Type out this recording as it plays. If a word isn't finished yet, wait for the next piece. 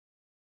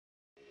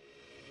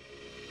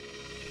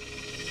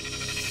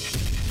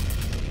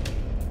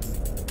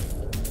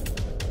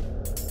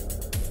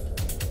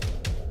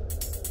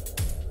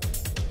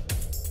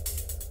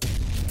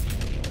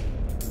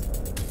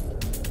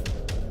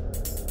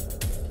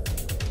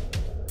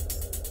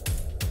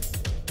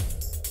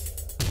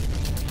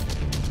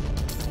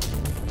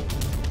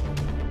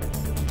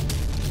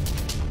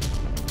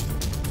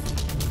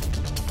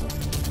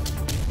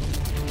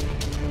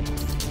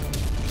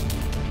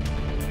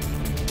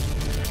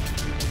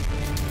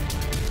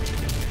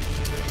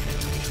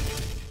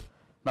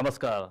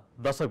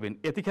नमस्कार दर्शकबिन,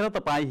 यतिखेर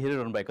तपाईँ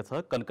हेरिरहनु भएको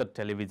छ कनकट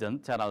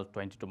टेलिभिजन च्यानल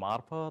 22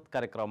 मार्फत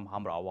कार्यक्रम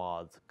हाम्रो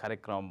आवाज।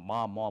 कार्यक्रममा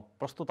म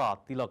प्रस्तुता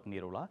तिलक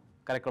निरौला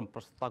कार्यक्रम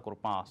प्रस्तुताको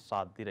रूपमा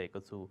साथ दिइरहेको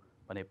छु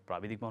भने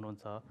प्राविधिकमा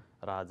हुनुहुन्छ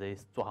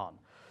राजेश चौहान।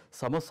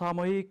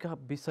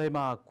 समसामयिक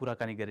विषयमा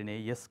कुराकानी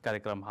गरिने यस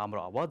कार्यक्रम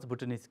हाम्रो आवाज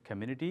भुटानिज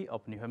कम्युनिटी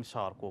अफ न्यू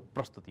हेम्पसायरको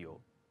प्रस्तुति हो।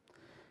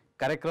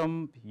 कार्यक्रम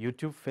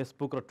युट्युब,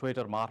 फेसबुक र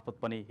ट्विटर मार्फत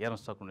पनि हेर्न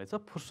सक्नुहुनेछ।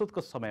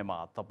 फुर्सदको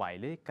समयमा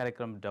तपाईले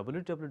कार्यक्रम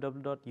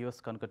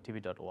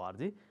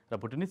www.uskonkatTV.org र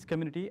भुटानिज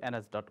कम्युनिटी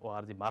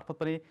ns.org मार्फत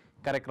पनि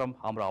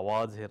कार्यक्रम हाम्रो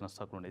आवाज हेर्न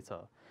सक्नुहुनेछ।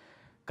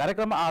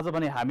 कार्यक्रममा आज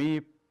भने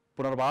हामी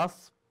पुनर्वास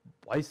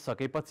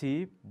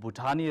भइसकेपछि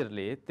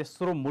भुटानीहरूले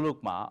तेस्रो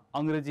मुलुकमा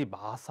अंग्रेजी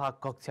भाषा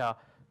कक्षा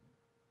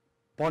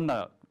पढ्न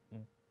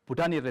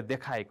भुटानीहरूले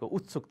देखाएको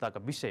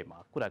उत्सुकताका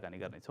विषयमा कुराकानी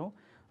गर्नेछौँ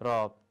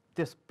र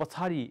त्यस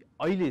पछाडि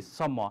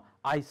अहिलेसम्म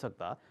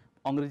आइसक्दा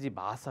अंग्रेजी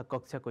भाषा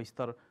कक्षाको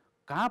स्तर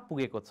कहाँ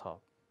पुगेको छ,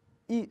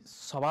 यी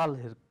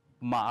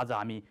सवालहरूमा आज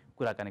हामी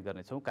कुराकानी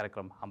गर्नेछौँ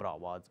कार्यक्रम हाम्रो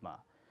आवाजमा।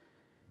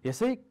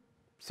 यसै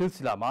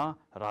सिलसिलामा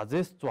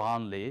राजेश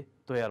चौहानले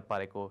तयार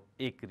पारेको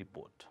एक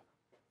रिपोर्ट।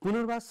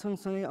 पुनर्वास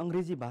सँगसँगै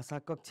अंग्रेजी भाषा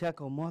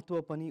कक्षाको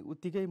महत्त्व पनि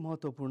उत्तिकै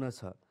महत्त्वपूर्ण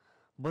छ।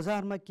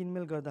 बजारमा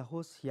किनमेल गर्दा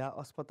होस् या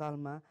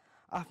अस्पतालमा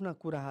आफ्ना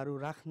कुराहरू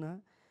राख्न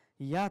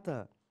या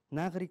त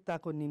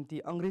नागरिकताको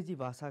निम्ति अंग्रेजी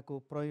भाषाको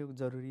प्रयोग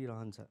जरुरी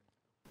रहन्छ।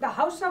 The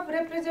House of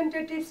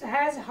Representatives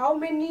has how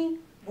many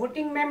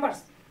voting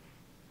members?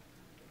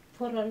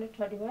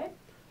 435.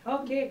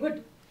 Okay,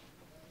 good.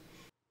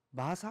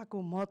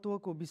 भाषाको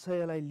महत्त्वको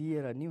विषयलाई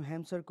लिएर न्यू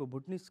ह्याम्पसायरको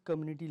भुटनिज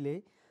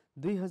कम्युनिटीले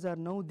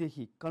 2009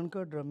 देखि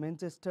कन्कर्ड र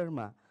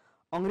म्यानचेस्टरमा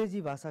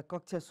अंग्रेजी भाषा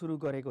कक्षा सुरु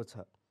गरेको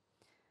छ।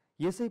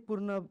 यसै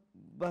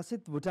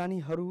पुनर्वासित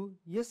भुटानीहरू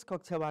यस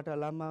कक्षाबाट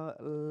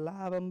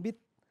लाभान्वित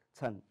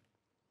छन्।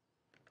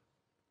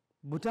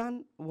 भुटान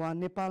वा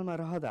नेपालमा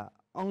रहँदा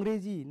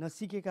अंग्रेजी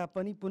नसिकेका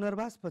पनि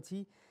पुनर्वासपछि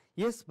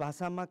यस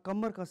भाषामा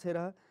कम्मर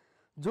कसेर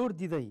जोड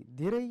दिँदै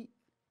धेरै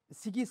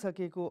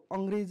सिकिसकेको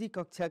अंग्रेजी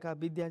कक्षाका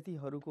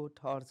विद्यार्थीहरूको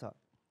ठहर छ।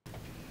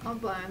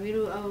 अब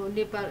हामीहरू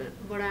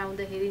नेपालबाट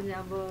आउँदाखेरि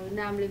अब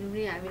नाम लेख्नु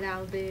पनि हामीलाई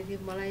आउँदै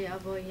थियो। मलाई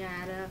अब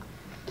यहाँ आएर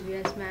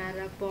विदेशमा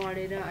आएर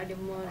पढेर अहिले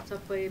म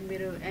सबै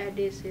मेरो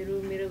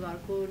एड्रेसहरू, मेरो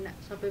घरको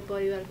सबै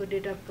परिवारको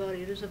डेट अफ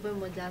बर्थहरू सबै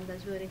म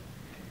जान्दछु। अरे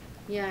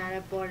यहाँ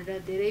आएर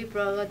पढेर धेरै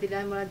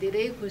प्रगतिलाई मलाई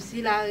धेरै खुसी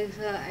लागेको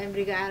छ।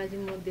 अमेरिका आएर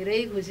चाहिँ म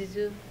धेरै खुसी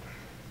छु।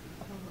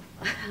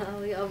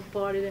 अब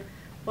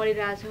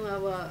पढिरहेको छौँ।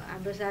 अब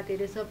हाम्रो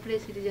साथीहरूले सबले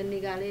सिटिजन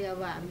निकाले,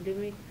 अब हामीले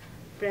पनि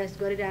प्रयास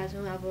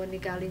गरिरहेछौँ। अब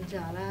निकालिन्छ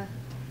होला।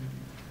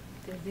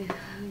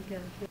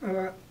 अब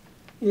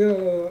यो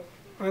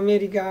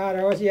अमेरिका आएर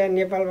होस् या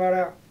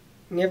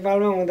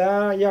नेपालमा हुँदा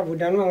या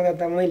भुटानमा हुँदा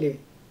त मैले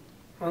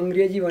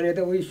अङ्ग्रेजी भने त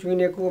उही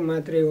सुनेको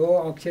मात्रै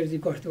हो। अक्षर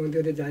चाहिँ कस्तो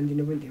हुन्थ्यो त्यो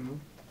जान्दिनँ पनि थिएँ म।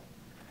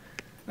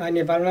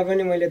 नेपालमा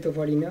पनि मैले त्यो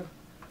पढिनँ।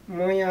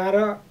 म यहाँ आएर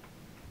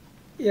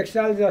 1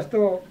 साल जस्तो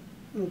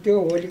त्यो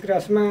होली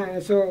क्रसमा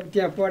यसो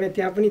त्यहाँ पढेँ।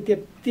 त्यहाँ पनि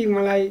त्यति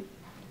मलाई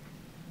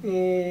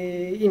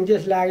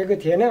इन्ट्रेस्ट लागेको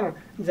थिएन।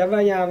 जब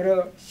यहाँ हाम्रो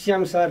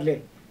श्याम सरले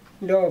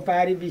लो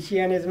पारी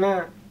BCNHमा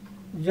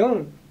जाउँ,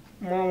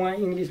 म वहाँ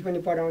इङ्ग्लिस पनि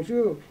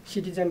पढाउँछु,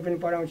 सिटिजन पनि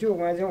पढाउँछु,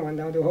 वहाँ जाउँ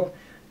भन्दा आउँदा हो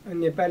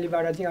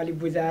नेपालीबाट चाहिँ अलिक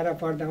बुझाएर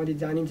पढ्दा आउँदै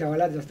जानिन्छ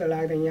होला जस्तो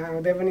लाग्दा यहाँ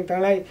आउँदै पनि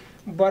तँलाई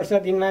वर्ष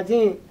दिनमा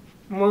चाहिँ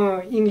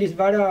म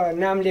इङ्ग्लिसबाट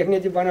नाम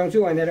लेख्ने चाहिँ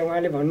बनाउँछु भनेर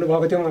उहाँले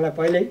भन्नुभएको थियो मलाई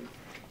पहिल्यै।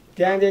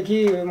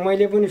 त्यहाँदेखि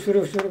मैले पनि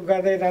सुरु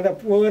गर्दै जाँदा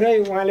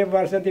पुरै उहाँले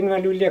वर्ष दिनमा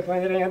लु लेख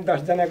भनेर यहाँ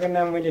 10 जनाको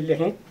नाम मैले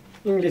लेखेँ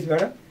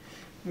इङ्ग्लिसबाट।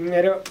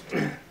 मेरो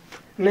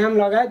नाम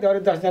लगाएँ, अरू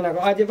 10 जनाको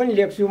अझै पनि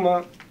लेख्छु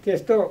म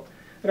त्यस्तो।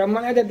 र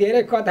मलाई त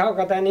धेरै कथा हो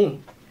कथा नि।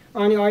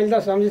 अनि अहिले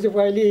त सम्झिन्छु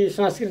पहिले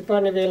संस्कृत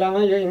पढ्ने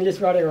बेलामा यो इङ्ग्लिस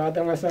पढेको भए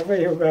त म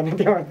सबै यो गर्ने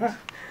थियो होला,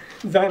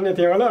 जान्ने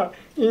थियो होला।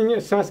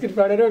 संस्कृत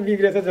पढेर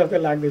बिग्रेछ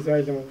जस्तो लाग्दैछ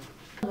अहिले मलाई।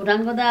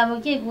 भुटानको त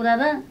अब के कुरा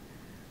र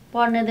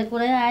पढ्ने त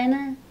कुरै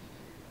आएन।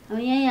 अब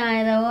यहीँ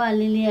आएर हो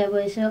अलिअलि अब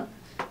यसो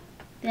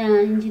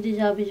त्यहाँ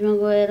इन्स्टिट्युट अफिसमा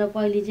गएर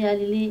पहिले चाहिँ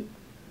अलिअलि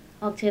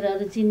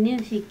अक्षरहरू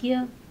चिन्यो,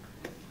 सिकियो।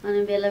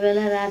 अनि बेला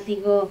बेला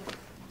रातिको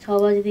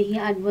 6 बजीदेखि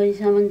 8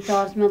 बजीसम्म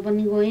चर्चमा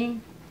पनि गएँ।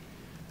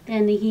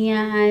 त्यहाँदेखि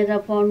यहाँ आएर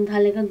पढ्नु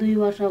थालेको 2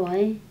 वर्ष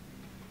भए।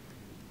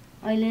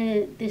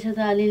 अहिले त्यसो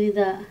त अलिअलि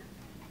त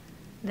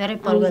धेरै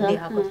प्रगति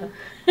आएको छ।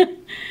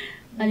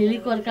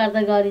 अलिअलि कोरकार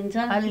त गरिन्छ,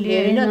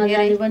 धेरै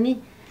नजाने पनि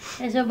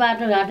यसो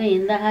बाटोघाटो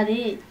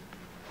हिँड्दाखेरि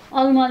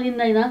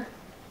अलमलिँदैन।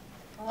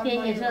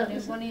 केही यसो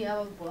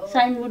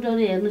साइनबोर्डहरू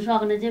हेर्नु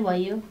सक्ने चाहिँ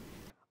भइयो।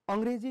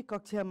 अंग्रेजी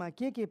कक्षामा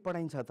के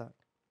पढाइन्छ त?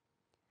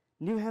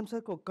 न्यू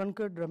ह्याम्पसायरको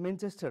कन्कर्ड र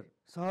म्यानचेस्टर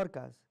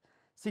सहरका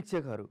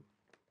शिक्षकहरू।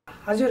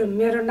 हजुर,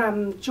 मेरो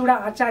नाम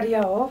चुडा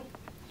आचार्य हो।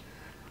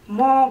 म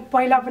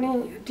पहिला पनि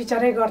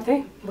टिचरै गर्थेँ,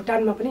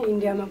 भुटानमा पनि,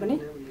 इन्डियामा पनि,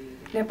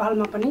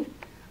 नेपालमा पनि।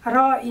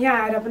 र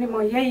यहाँ आएर पनि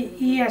म यही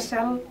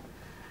ESL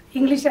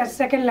English as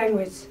second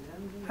language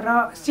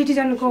र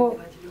सिटिजनको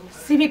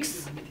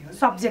सिभिक्स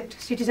सब्जेक्ट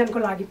सिटिजनको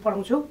लागि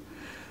पढाउँछु।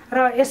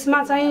 र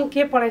यसमा चाहिँ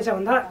के पढाइन्छ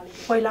भन्दा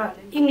पहिला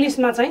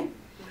इङ्ग्लिसमा चाहिँ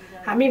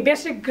हामी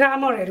बेसिक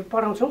ग्रामरहरू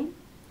पढाउँछौँ।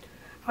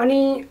 अनि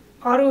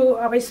अरू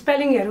अब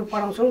स्पेलिङहरू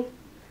पढाउँछौँ,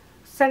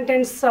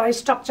 सेन्टेन्स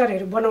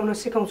स्ट्रक्चरहरू बनाउन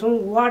सिकाउँछौँ,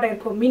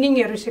 वर्डहरूको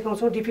मिनिङहरू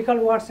सिकाउँछौँ,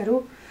 डिफिकल्ट वर्ड्सहरू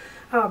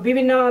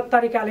विभिन्न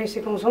तरिकाले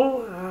सिकाउँछौँ,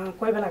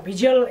 कोही बेला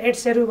भिजुअल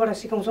एड्सहरूबाट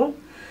सिकाउँछौँ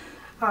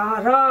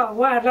र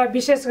उहाँहरूलाई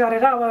विशेष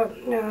गरेर अब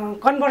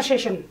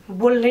कन्भर्सेसन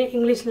बोल्ने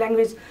इङ्ग्लिस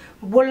ल्याङ्ग्वेज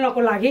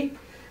बोल्नको लागि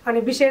अनि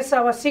विशेष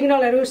अब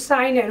सिग्नलहरू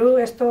साइनहरू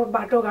यस्तो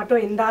बाटोघाटो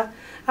हिँड्दा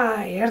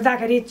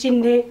हेर्दाखेरि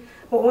चिन्ने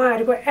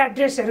उहाँहरूको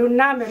एड्रेसहरू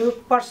नामहरू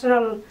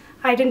personal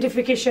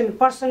identification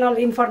personal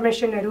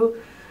इन्फर्मेसनहरू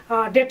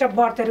date of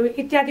बर्थहरू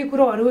इत्यादि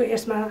कुरोहरू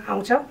यसमा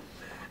आउँछ।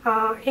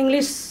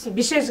 इङ्ग्लिस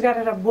विशेष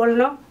गरेर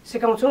बोल्न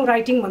सिकाउँछौँ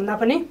राइटिङभन्दा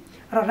पनि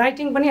र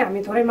राइटिङ पनि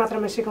हामी थोरै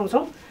मात्रामा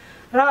सिकाउँछौँ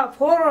र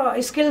 4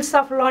 skills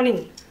of learning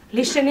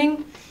listening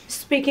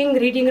speaking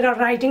reading र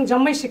राइटिङ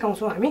जम्मै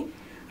सिकाउँछौँ हामी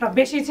र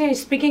बेसी चाहिँ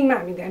स्पिकिङमा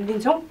हामी ध्यान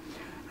दिन्छौँ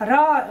र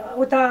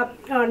उता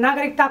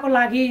नागरिकताको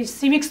लागि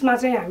सिभिक्समा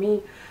चाहिँ हामी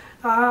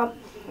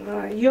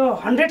यो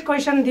 100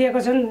 क्वेसन दिएको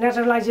छन्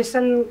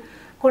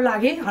नेचरलाइजेसनको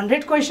लागि 100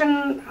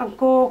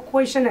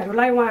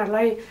 क्वेसनहरूलाई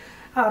उहाँहरूलाई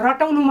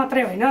रटाउनु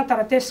मात्रै होइन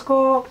तर त्यसको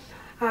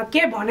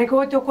के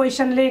भनेको त्यो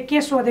क्वेसनले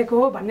के सोधेको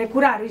हो भन्ने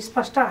कुराहरू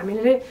स्पष्ट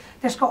हामीले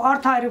त्यसको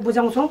अर्थहरू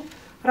बुझाउँछौँ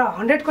र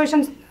 100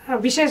 क्वेसन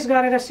विशेष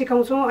गरेर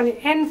सिकाउँछौँ। अनि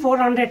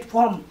N400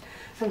 फर्म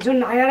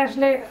जुन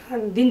आइआरएसले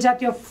दिन्छ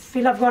त्यो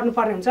फिलअप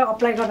गर्नुपर्ने हुन्छ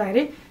अप्लाई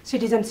गर्दाखेरि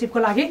सिटिजनसिपको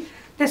लागि,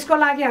 त्यसको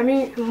लागि हामी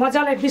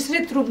मजाले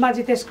विस्तृत रूपमा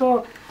चाहिँ त्यसको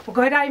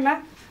गहिराइमा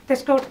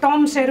त्यसको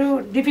टर्म्सहरू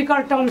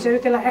डिफिकल्ट टर्म्सहरू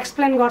त्यसलाई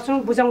एक्सप्लेन गर्छौँ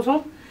बुझाउँछौँ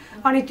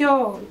अनि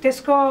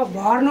त्यसको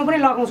भर्नु पनि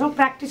लगाउँछौँ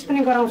प्र्याक्टिस पनि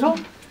गराउँछौँ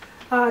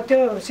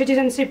त्यो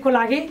सिटिजनसिपको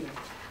लागि।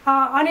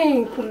 अनि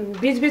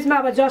बिचबिचमा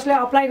अब जसले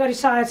अप्लाई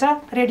गरिसकेको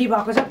छ रेडी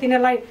भएको छ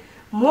तिनीहरूलाई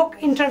मोक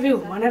इन्टरभ्यू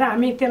भनेर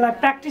हामी त्यसलाई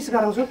प्र्याक्टिस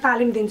गराउँछौँ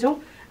तालिम दिन्छौँ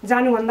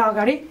जानुभन्दा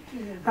अगाडि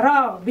र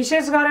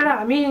विशेष गरेर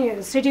हामी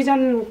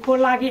सिटिजनको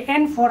लागि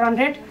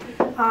N400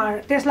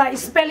 त्यसलाई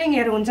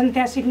स्पेलिङहरू हुन्छन्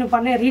त्यहाँ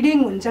सिक्नुपर्ने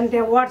रिडिङ हुन्छन्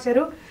त्यहाँ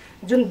वर्ड्सहरू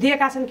जुन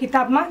दिएका छन्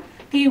किताबमा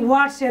ती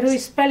वर्ड्सहरू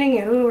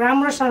स्पेलिङहरू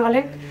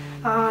राम्रोसँगले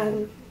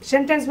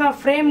सेन्टेन्समा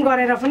फ्रेम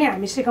गरेर पनि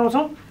हामी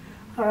सिकाउँछौँ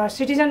र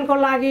सिटिजनको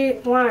लागि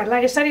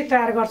उहाँहरूलाई यसरी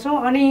तयार गर्छौँ।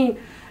 अनि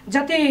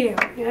जति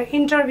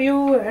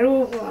इन्टरभ्यूहरू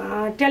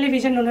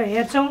टेलिभिजनहरू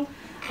हेर्छौँ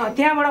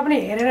त्यहाँबाट पनि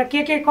हेरेर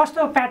के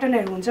कस्तो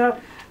प्याटर्नहरू हुन्छ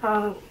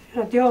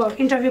त्यो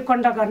इन्टरभ्यू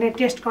कन्डक्ट गर्ने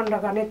टेस्ट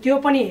कन्डक्ट गर्ने त्यो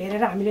पनि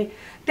हेरेर हामीले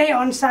त्यही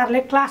अनुसारले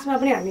क्लासमा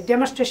पनि हामी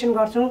डेमोन्स्ट्रेसन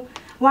गर्छौँ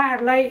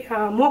उहाँहरूलाई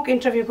मोक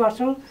इन्टरभ्यू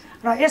गर्छौँ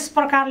र यस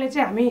प्रकारले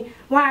चाहिँ हामी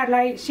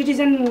उहाँहरूलाई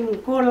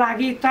सिटिजनको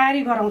लागि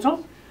तयारी गराउँछौँ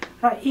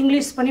र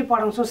इङ्ग्लिस पनि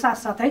पढाउँछौँ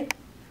साथसाथै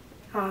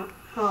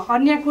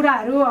अन्य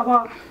कुराहरू अब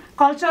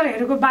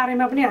कल्चरहरूको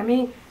बारेमा पनि हामी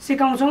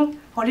सिकाउँछौँ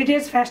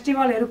होलिडेज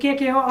फेस्टिभलहरू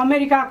के हो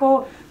अमेरिकाको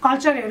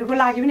कल्चरहरूको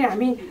लागि पनि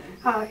हामी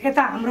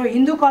यता हाम्रो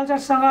हिन्दू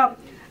कल्चरसँग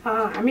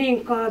हामी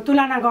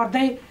तुलना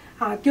गर्दै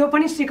त्यो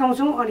पनि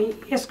सिकाउँछौँ अनि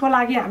यसको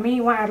लागि हामी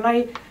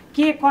उहाँहरूलाई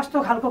के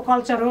कस्तो खालको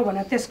कल्चर हो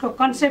भनेर त्यसको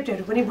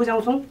कन्सेप्टहरू पनि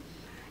बुझाउँछौँ।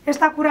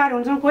 यस्ता कुराहरू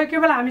हुन्छन् कोही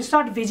बेला हामी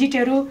सर्ट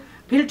भिजिटहरू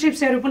फिल्ड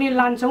ट्रिप्सहरू पनि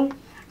लान्छौँ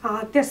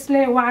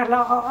त्यसले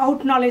उहाँहरूलाई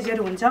आउट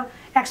नलेजहरू हुन्छ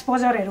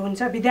एक्सपोजरहरू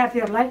हुन्छ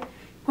विद्यार्थीहरूलाई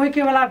कोही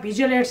बेला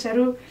भिजुअल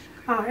एड्सहरू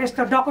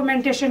यस्तो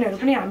डकुमेन्टेसनहरू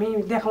पनि हामी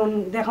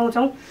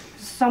देखाउँछौँ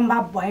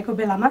सम्भव भएको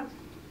बेलामा।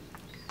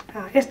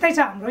 यस्तै छ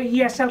हाम्रो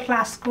ESL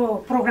क्लासको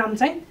प्रोग्राम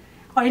चाहिँ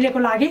अहिलेको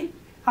लागि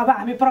अब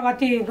हामी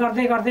प्रगति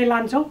गर्दै गर्दै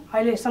लान्छौँ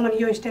अहिलेसम्म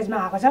यो स्टेजमा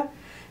आएको छ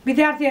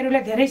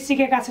विद्यार्थीहरूले धेरै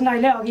सिकेका छन्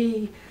अहिले अघि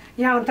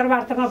यहाँ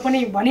अन्तर्वार्तामा पनि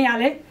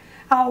भनिहाले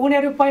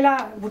उनीहरू पहिला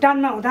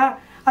भुटानमा हुँदा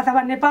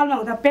अथवा नेपालमा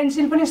हुँदा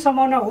पेन्सिल पनि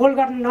समाउन होल्ड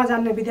गर्न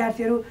नजान्ने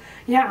विद्यार्थीहरू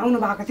यहाँ आउनु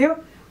भएको थियो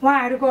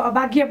उहाँहरूको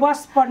अभाग्यवश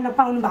पढ्न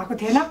पाउनु भएको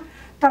थिएन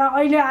तर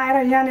अहिले आएर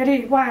यहाँनिर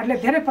उहाँहरूले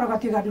धेरै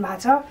प्रगति गर्नुभएको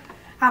छ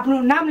आफ्नो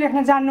नाम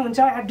लेख्न जान्नुहुन्छ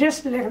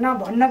एड्रेस लेख्न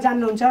भन्न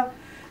जान्नुहुन्छ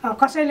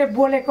कसैले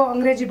बोलेको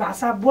अङ्ग्रेजी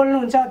भाषा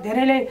बोल्नुहुन्छ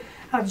धेरैले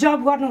जब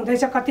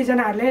गर्नुहुँदैछ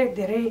कतिजनाहरूले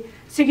धेरै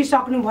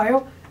सिकिसक्नुभयो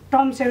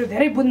टर्म्सहरू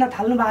धेरै बुझ्न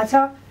थाल्नु भएको छ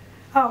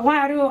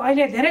उहाँहरू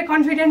अहिले धेरै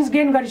कन्फिडेन्स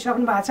गेन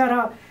गरिसक्नु भएको छ र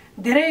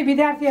धेरै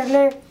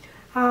विद्यार्थीहरूले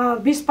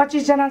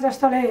 20-25 जना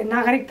जस्तोले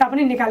नागरिकता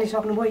पनि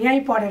निकालिसक्नुभयो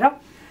यहीँ पढेर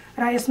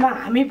र यसमा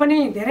हामी पनि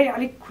धेरै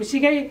अलिक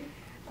खुसीकै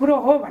कुरो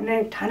हो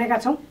भन्ने ठानेका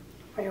छौँ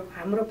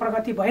हाम्रो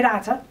प्रगति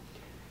भइरहेछ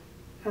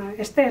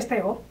यस्तै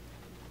हो।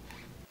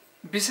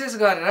 विशेष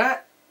गरेर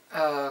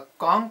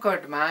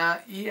कङ्कर्डमा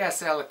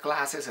ESL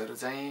क्लासेसहरू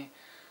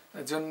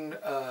चाहिँ जुन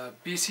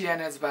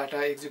BCNH बाट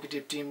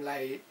एक्जिक्युटिभ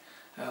टिमलाई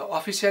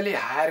अफिसियली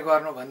हायर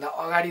गर्नुभन्दा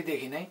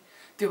अगाडिदेखि नै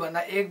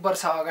त्योभन्दा 1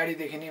 वर्ष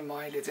अगाडिदेखि नै म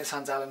अहिले चाहिँ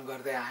सञ्चालन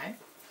गर्दै आएँ।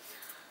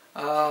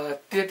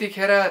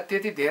 त्यतिखेर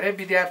त्यति धेरै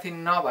विद्यार्थी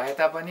नभए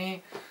तापनि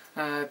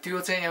त्यो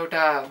चाहिँ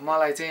एउटा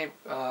मलाई चाहिँ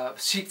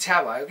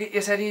शिक्षा भयो कि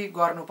यसरी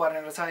गर्नुपर्ने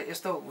रहेछ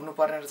यस्तो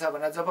हुनुपर्ने रहेछ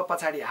भनेर जब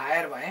पछाडि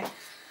हायर भएँ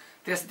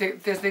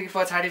त्यसदेखि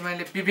पछाडि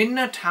मैले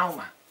विभिन्न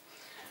ठाउँमा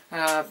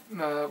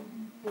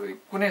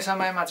कुनै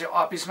समयमा चाहिँ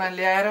अफिसमा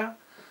ल्याएर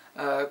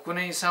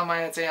कुनै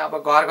समय चाहिँ अब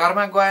घर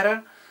घरमा गएर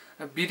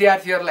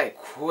विद्यार्थीहरूलाई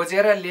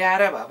खोजेर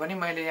ल्याएर भए पनि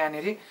मैले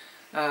यहाँनिर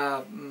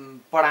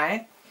पढाएँ।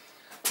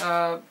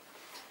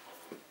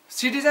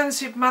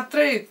 सिटिजनसिप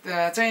मात्रै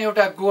चाहिँ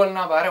एउटा गोल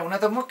नभएर हुन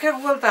त मुख्य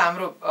गोल त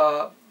हाम्रो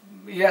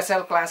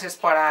ESL क्लासेस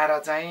पढाएर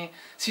चाहिँ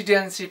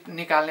सिटिजनसिप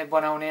निकाल्ने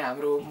बनाउने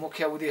हाम्रो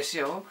मुख्य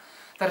उद्देश्य हो।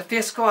 तर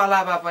त्यसको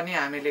अलावा पनि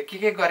हामीले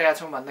के गरेका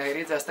छौँ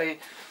भन्दाखेरि जस्तै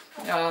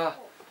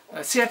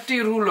सेफ्टी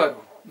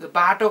रुलहरू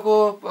बाटोको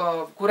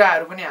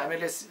कुराहरू पनि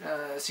हामीले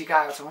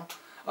सिकाएका छौँ।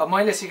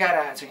 मैले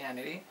सिकाइरहेको छु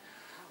यहाँनिर।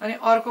 अनि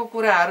अर्को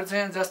कुराहरू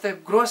चाहिँ जस्तै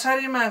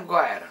ग्रोसरीमा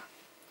गएर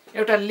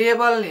एउटा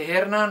लेबल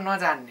हेर्न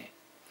नजान्ने,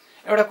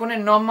 एउटा कुनै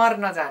नम्बर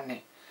नजान्ने,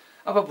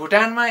 अब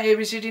भुटानमा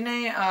एबिसिडी नै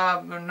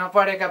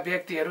नपढेका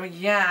व्यक्तिहरू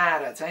यहाँ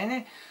आएर चाहिँ नि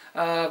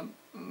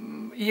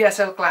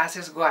ESL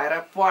क्लासेस गएर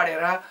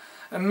पढेर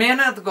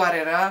मेहनत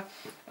गरेर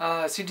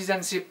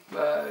सिटिजनसिप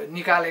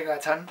निकालेका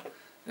छन्।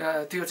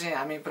 त्यो चाहिँ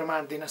हामी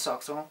प्रमाण दिन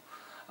सक्छौँ।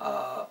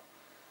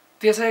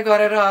 त्यसै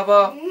गरेर अब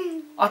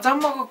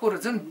अचम्मको कुरो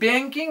जुन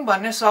ब्याङ्किङ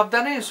भन्ने शब्द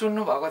नै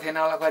सुन्नुभएको थिएन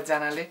होला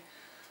कतिजनाले,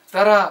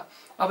 तर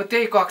अब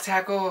त्यही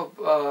कक्षाको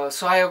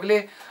सहयोगले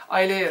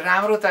अहिले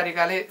राम्रो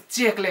तरिकाले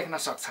चेक लेख्न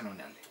सक्छन्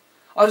उनीहरूले।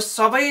 अरू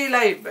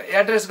सबैलाई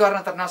एड्रेस गर्न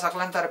त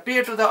नसक्लान्, तर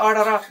pay to the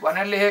order of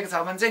भनेर लेखेको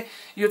छ भने चाहिँ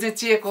यो चाहिँ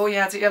चेक हो,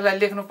 यहाँ चाहिँ यसलाई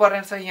लेख्नु पर्ने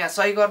रहेछ, यहाँ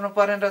सही गर्नु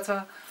पर्ने रहेछ,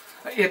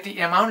 यति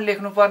एमाउन्ट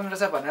लेख्नु पर्ने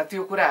रहेछ भनेर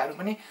त्यो कुराहरू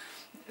पनि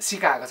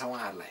सिकाएको छ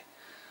उहाँहरूलाई।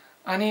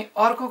 अनि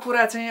अर्को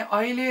कुरा चाहिँ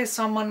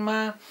अहिलेसम्ममा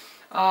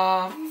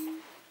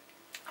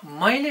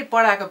मैले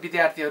पढाएको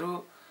विद्यार्थीहरू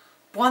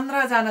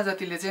 15 जना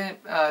जतिले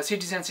चाहिँ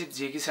सिटिजनसिप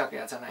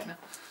झिकिसकेका छन् होइन।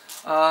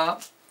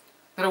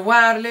 तर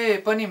उहाँहरूले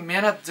पनि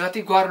मेहनत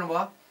जति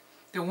गर्नुभयो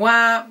त्यो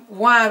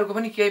उहाँहरूको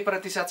पनि केही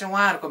प्रतिशत चाहिँ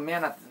उहाँहरूको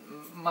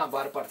मेहनतमा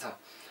भर पर्छ।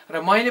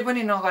 र मैले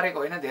पनि नगरेको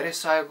होइन, धेरै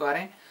सहयोग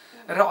गरेँ।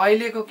 र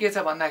अहिलेको के छ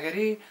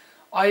भन्दाखेरि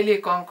अहिले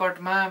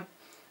कङ्कर्डमा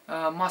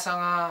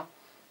मसँग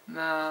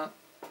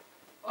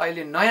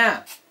अहिले नयाँ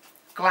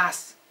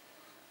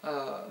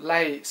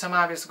क्लासलाई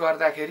समावेश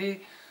गर्दाखेरि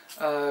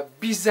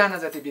 20 जना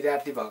जति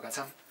विद्यार्थी भएका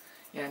छन्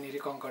यहाँनिर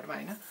कङ्कर्डमा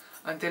होइन।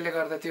 अनि त्यसले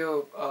गर्दा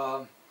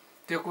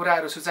त्यो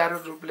कुराहरू सुचारू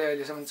रूपले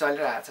अहिलेसम्म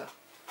चलिरहेछ।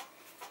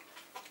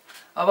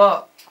 अब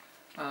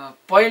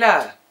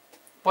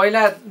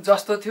पहिला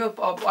जस्तो थियो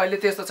अब अहिले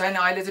त्यस्तो छैन।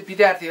 अहिले चाहिँ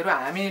विद्यार्थीहरू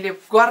हामीले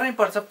गर्नै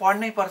पर्छ,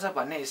 पढ्नै पर्छ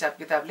भन्ने हिसाब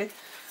किताबले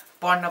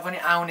पढ्न पनि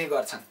आउने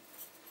गर्छन्।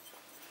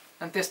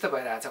 अनि त्यस्तो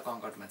भइरहेछ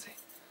कङ्कर्डमा चाहिँ।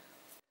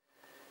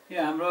 यो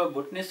हाम्रो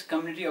Bhutanese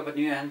community of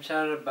new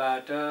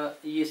ह्याम्पसायरबाट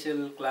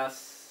ESL class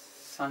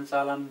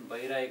सञ्चालन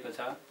भइरहेको छ।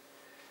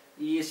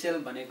 ESL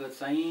भनेको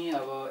चाहिँ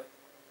अब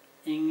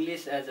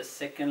English as a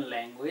second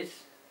language.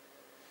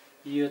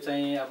 यो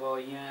चाहिँ अब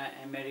यहाँ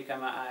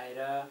अमेरिकामा आएर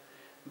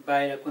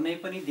बाहिर कुनै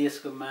पनि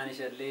देशको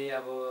मानिसहरूले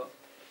अब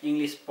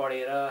इङ्ग्लिस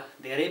पढेर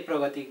धेरै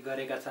प्रगति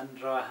गरेका छन्।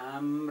 र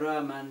हाम्रा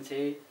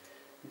मान्छे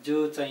जो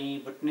चाहिँ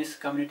Bhutanese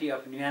community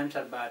of new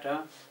ह्याम्पसायरबाट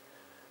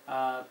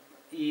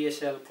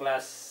ESL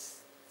class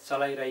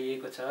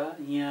चलाइरहेको छ,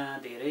 यहाँ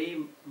धेरै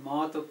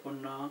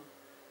महत्त्वपूर्ण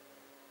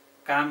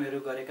कामहरू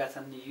गरेका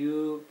छन्। यो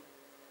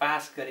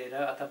पास गरेर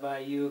अथवा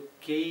यो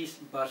केही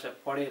वर्ष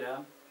पढेर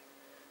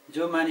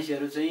जो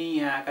मानिसहरू चाहिँ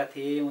यहाँ आएका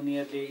थिए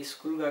उनीहरूले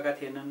स्कुल गएका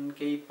थिएनन्,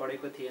 केही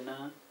पढेको थिएन,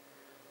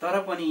 तर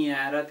पनि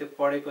यहाँ आएर त्यो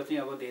पढेको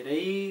चाहिँ अब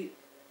धेरै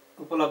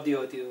उपलब्धि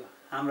हो त्यो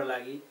हाम्रो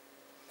लागि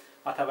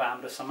अथवा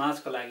हाम्रो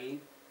समाजको लागि।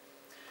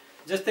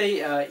 जस्तै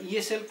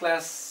ESL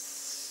क्लास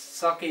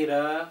सकेर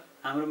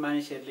हाम्रो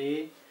मानिसहरूले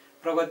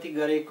प्रगति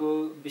गरेको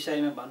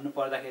विषयमा भन्नु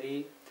पर्दाखेरि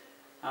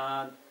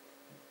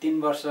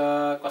 3 वर्ष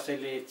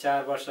कसैले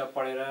 4 वर्ष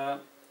पढेर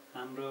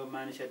हाम्रो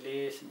मानिसहरूले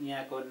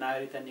यहाँको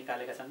नागरिकता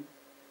निकालेका छन्,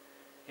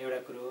 एउटा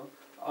कुरो।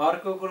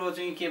 अर्को कुरो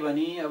चाहिँ के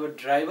भने अब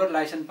ड्राइभर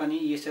लाइसेन्स पनि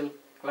ESL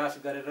क्लास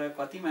गरेर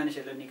कति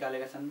मानिसहरूले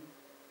निकालेका छन्।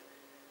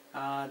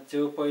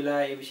 जो पहिला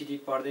ABCD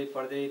पढ्दै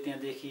पढ्दै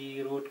त्यहाँदेखि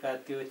रोडका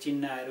त्यो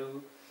चिन्हहरू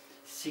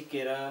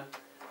सिकेर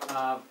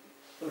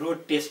रोड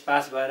टेस्ट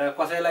पास भएर,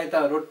 कसैलाई त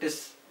रोड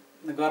टेस्ट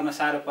गर्न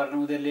साह्रो पर्ने,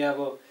 उनीहरूले अब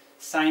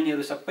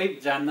साइनहरू सबै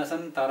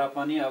जान्दछन् तर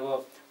पनि अब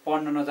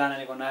पढ्न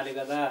नजानेको हुनाले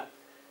गर्दा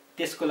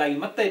त्यसको लागि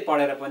मात्रै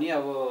पढेर पनि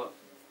अब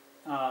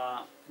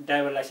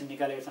ड्राइभर लाइसेन्स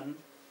निकालेका छन्।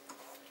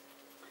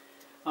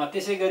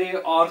 त्यसै गरी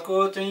अर्को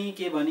चाहिँ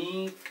के भने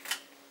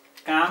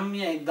काम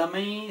यहाँ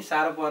एकदमै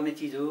साह्रो पर्ने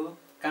चिज हो।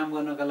 काम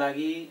गर्नको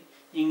लागि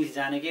इङ्ग्लिस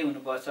जानेकै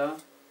हुनुपर्छ।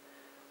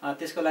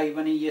 त्यसको लागि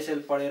पनि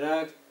ESL पढेर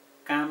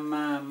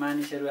काममा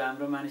मानिसहरू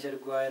हाम्रो मानिसहरू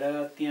गएर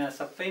त्यहाँ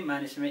सबै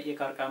मानिसमा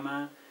एकअर्कामा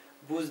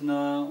बुझ्न,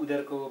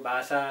 उनीहरूको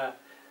भाषा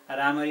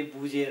राम्ररी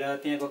बुझेर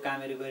त्यहाँको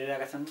कामहरू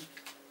गरिरहेका छन्।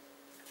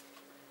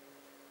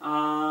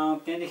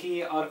 त्यहाँदेखि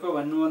अर्को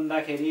भन्नु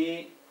भन्दाखेरि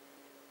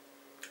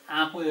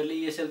आफूहरूले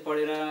ESL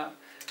पढेर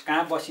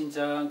कहाँ बसिन्छ,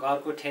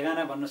 घरको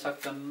ठेगाना भन्न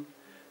सक्छन्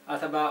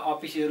अथवा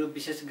अफिसहरू,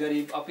 विशेष गरी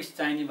अफिस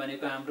चाहिने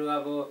भनेको हाम्रो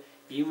अब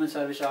ह्युमन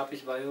सर्भिस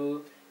अफिस भयो,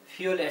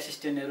 फ्युल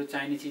एसिस्टेन्टहरू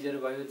चाहिने चिजहरू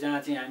भयो, जहाँ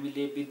चाहिँ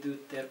हामीले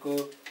विद्युतहरूको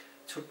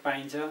छुट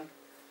पाइन्छ।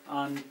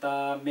 अन्त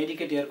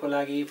मेडिकेटहरूको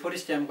लागि, फुड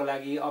स्ट्याम्पको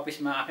लागि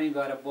अफिसमा आफै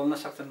गएर बोल्न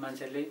सक्छन्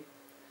मान्छेहरूले।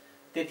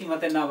 त्यति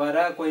मात्रै नभएर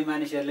कोही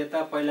मानिसहरूले त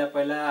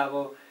पहिला अब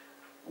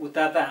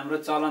उता त हाम्रो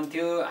चलन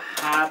थियो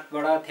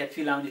हातबाट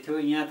थेप्सी लाउने थियो,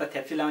 यहाँ त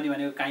थेप्सी लाउने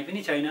भनेको कहीँ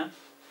पनि छैन।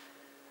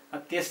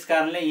 त्यस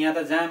कारणले यहाँ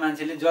त जहाँ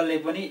मान्छेले जसले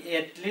पनि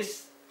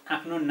एटलिस्ट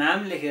आफ्नो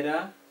नाम लेखेर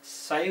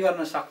सही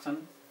गर्न सक्छन्,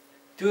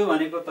 त्यो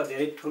भनेको त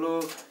धेरै ठुलो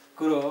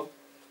कुरो हो।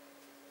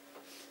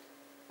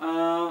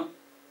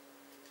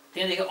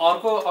 त्यहाँदेखि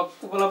अर्को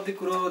उपलब्धि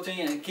कुरो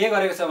चाहिँ के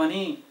गरेको छ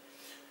भने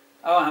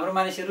अब हाम्रो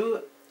मानिसहरू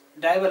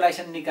ड्राइभर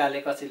लाइसेन्स निकाले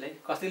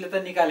कसैले त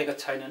निकालेको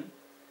छैनन्,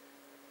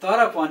 तर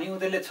पनि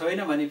उनीहरूले छैन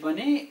भने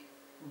पनि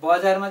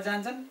बजारमा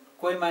जान्छन्,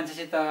 कोही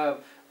मान्छेसित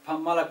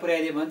मलाई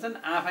पुर्याइदियो भन्छन्,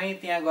 आफै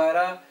त्यहाँ गएर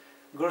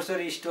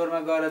ग्रोसरी स्टोरमा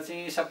गएर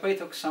चाहिँ सबै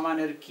थोक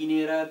सामानहरू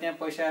किनेर त्यहाँ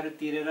पैसाहरू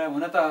तिरेर,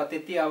 हुन त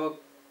त्यति अब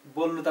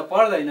बोल्नु त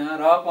पर्दैन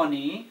र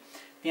पनि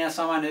त्यहाँ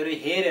सामानहरू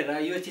हेरेर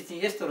यो चिज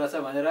चाहिँ यस्तो रहेछ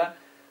भनेर,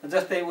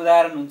 जस्तै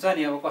उदाहरण हुन्छ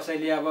नि अब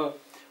कसैले अब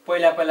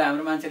पहिला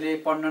हाम्रो मान्छेले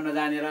पढ्न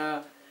नजानेर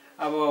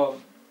अब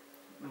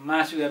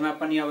मासुहरूमा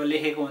पनि अब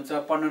लेखेको हुन्छ,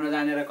 पढ्न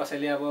नजानेर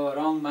कसैले अब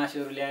रङ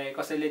मासुहरू ल्याए,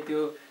 कसैले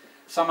त्यो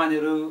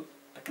सामानहरू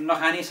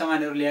नखाने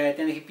सामानहरू ल्याए,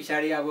 त्यहाँदेखि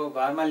पछाडि अब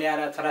घरमा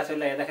ल्याएर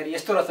छोराछोरीलाई हेर्दाखेरि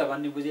यस्तो रहेछ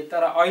भन्ने बुझे।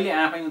 तर अहिले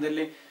आफै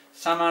उनीहरूले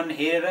सामान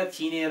हेरेर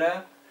चिनेर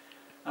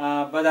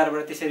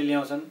बजारबाट त्यसरी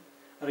ल्याउँछन्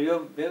र यो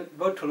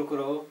बहुत ठुलो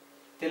कुरो हो।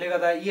 त्यसले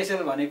गर्दा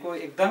ESL भनेको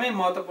एकदमै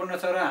महत्त्वपूर्ण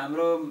छ र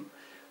हाम्रो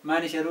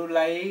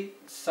मानिसहरूलाई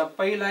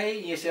सबैलाई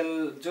ESL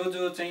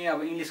जो चाहिँ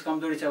अब इङ्ग्लिस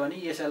कमजोरी छ भने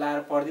ESL आएर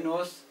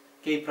पढिदिनुहोस्,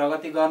 केही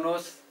प्रगति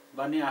गर्नुहोस्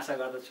भन्ने आशा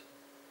गर्दछु।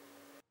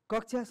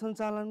 कक्षा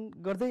सञ्चालन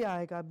गर्दै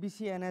आएका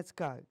BCNH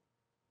का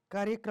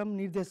कार्यक्रम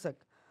निर्देशक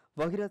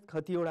भगीरथ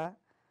खतिवडा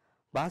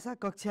भाषा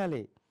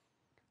कक्षाले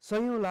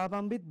सयौं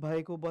लाभान्वित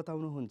भएको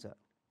बताउनुहुन्छ।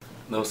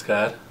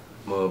 नमस्कार,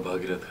 म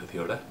भगीरथ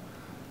खतिवडा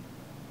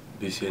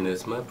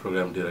BCNH मा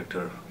प्रोग्राम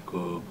डाइरेक्टरको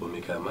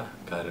भूमिकामा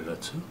कार्यरत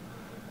छु।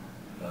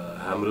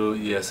 हाम्रो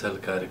ESL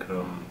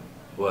कार्यक्रम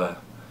वा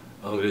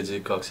अङ्ग्रेजी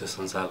कक्षा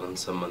सञ्चालन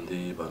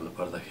सम्बन्धी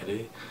भन्नुपर्दाखेरि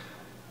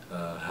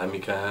हामी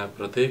कहाँ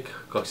प्रत्येक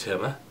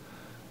कक्षामा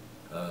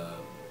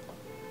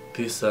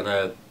 30 जना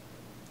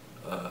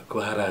को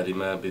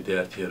हाराहारीमा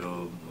विद्यार्थीहरू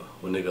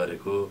हुने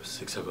गरेको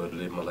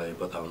शिक्षकहरूले मलाई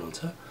बताउनुहुन्छ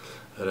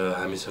र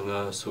हामीसँग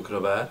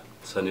शुक्रबार,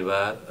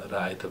 शनिबार र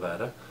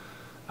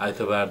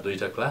आइतबार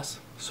 2टा क्लास,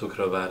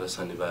 शुक्रबार र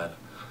शनिबार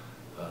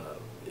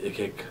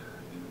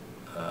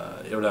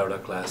एउटा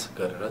क्लास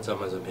गरेर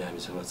जम्मी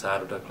हामीसँग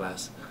 4वटा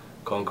क्लास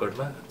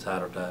कङ्कर्डमा,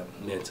 4वटा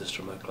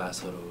म्यानचेस्टरमा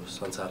क्लासहरू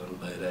सञ्चालन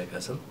भइरहेका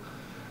छन्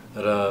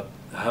र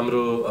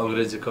हाम्रो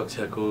अङ्ग्रेजी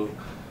कक्षाको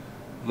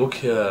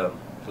मुख्य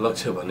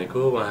लक्ष्य भनेको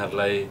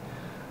उहाँहरूलाई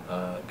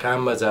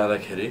काममा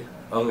जाँदाखेरि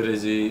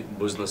अङ्ग्रेजी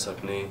बुझ्न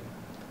सक्ने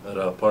र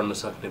पढ्न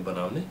सक्ने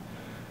बनाउने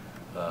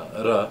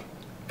र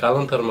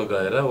कालान्तरमा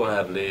गएर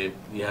उहाँहरूले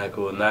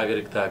यहाँको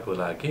नागरिकताको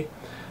लागि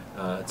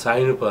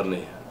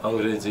चाहिनुपर्ने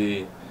अङ्ग्रेजी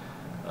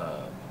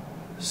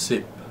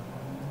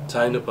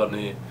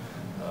चाहिनुपर्ने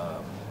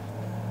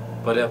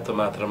पर्याप्त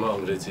मात्रामा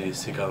अङ्ग्रेजी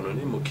सिकाउनु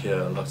नै मुख्य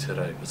लक्ष्य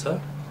रहेको छ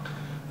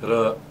र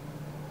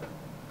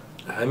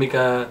हामी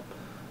कहाँ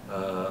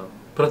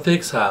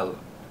प्रत्येक साल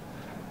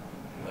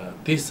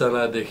 30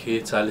 जनादेखि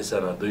 40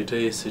 जना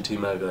दुईटै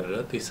सिटीमा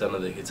गरेर 30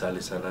 जनादेखि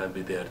 40 जना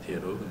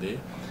विद्यार्थीहरूले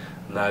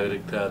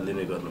नागरिकता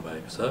लिने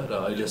गर्नुभएको छ र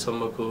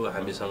अहिलेसम्मको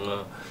हामीसँग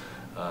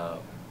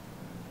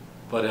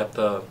पर्याप्त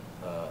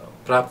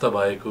प्राप्त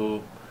भएको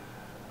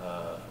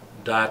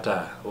डाटा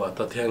वा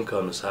तथ्याङ्क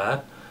अनुसार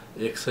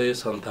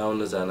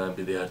 157 जना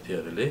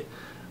विद्यार्थीहरूले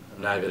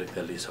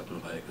नागरिकता लिइसक्नु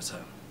भएको छ।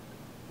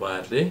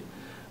 उहाँहरूले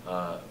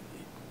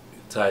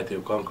चाहे त्यो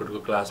कङ्कर्डको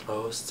क्लासमा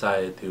होस्,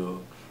 चाहे त्यो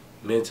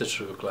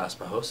म्यानचेस्टरको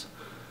क्लासमा होस्,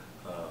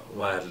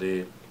 उहाँहरूले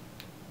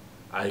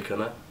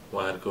आइकन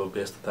उहाँहरूको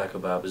व्यस्तताको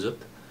बावजुद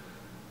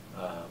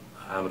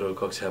हाम्रो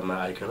कक्षामा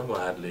आइकन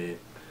उहाँहरूले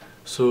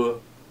सो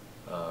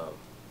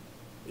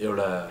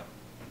एउटा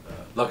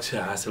लक्ष्य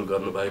हासिल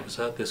गर्नुभएको छ।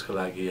 त्यसको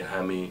लागि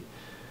हामी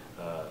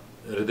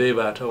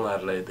हृदयबाट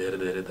उहाँहरूलाई धेरै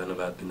धेरै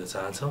धन्यवाद दिन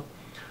चाहन्छौँ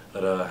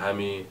र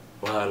हामी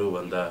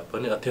उहाँहरूभन्दा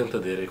पनि अत्यन्त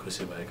धेरै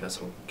खुसी भएका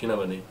छौँ,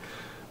 किनभने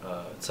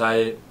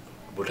चाहे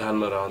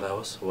भुटानमा रहँदा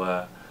होस् वा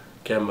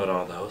क्याम्पमा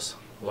रहँदा होस्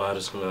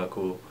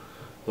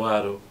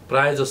उहाँहरू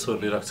प्रायःजसो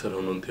निरक्षर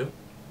हुनुहुन्थ्यो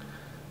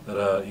र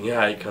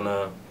यहाँ आइकन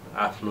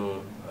आफ्नो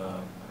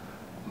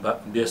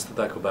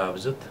व्यस्तताको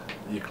बावजुद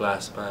यी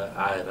क्लासमा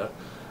आएर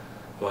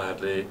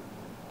उहाँहरूले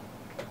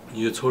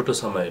यो छोटो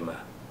समयमा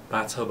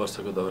 5-6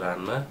 वर्षको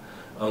दौरानमा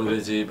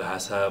अङ्ग्रेजी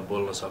भाषा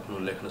बोल्न सक्नु,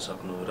 लेख्न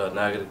सक्नु र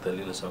नागरिकता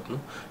लिन सक्नु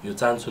यो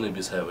चान्सुने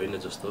विषय होइन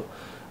जस्तो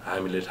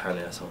हामीले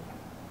ठानेका छौँ।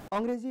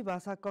 अङ्ग्रेजी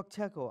भाषा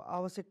कक्षाको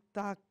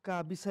आवश्यकताका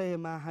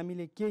विषयमा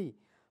हामीले केही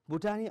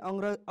भुटानी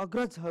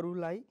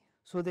अग्रजहरूलाई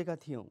सोधेका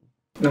थियौँ।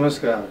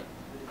 नमस्कार,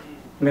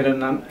 मेरो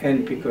नाम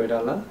एनपी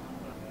कोइराला।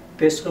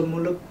 तेस्रो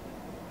मुलुक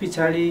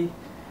पछाडि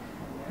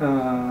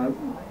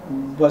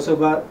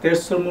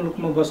तेस्रो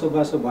मुलुकमा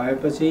बसोबासो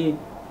भएपछि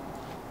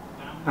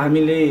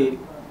हामीले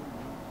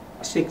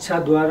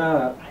शिक्षाद्वारा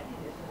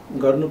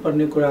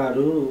गर्नुपर्ने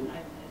कुराहरू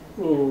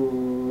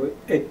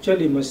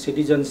एक्चुअली म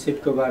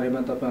सिटिजनसिपको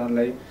बारेमा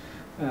तपाईहरुलाई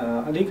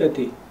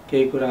अलिकति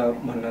केही कुरा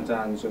भन्न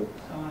चाहन्छु।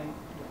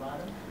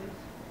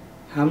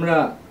 हाम्रा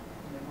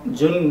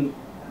जुन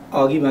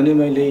अघि भने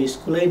मैले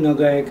स्कुलै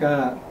नगएका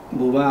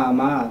बुबा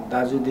आमा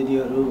दाजु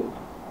दिदीहरू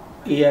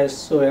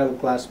ESL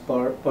क्लास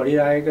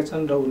पढिरहेका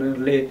छन् र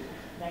उनीहरूले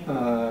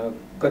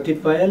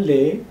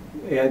कतिपयले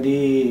यदि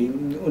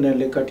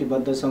उनीहरूले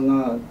कटिबद्धसँग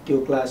त्यो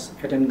क्लास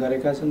एटेन्ड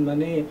गरेका छन्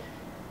भने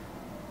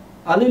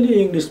अलिअलि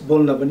इङ्ग्लिस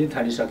बोल्न पनि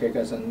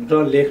थालिसकेका छन् र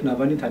लेख्न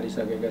पनि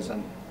थालिसकेका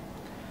छन्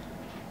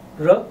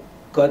र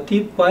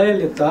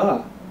कतिपयले त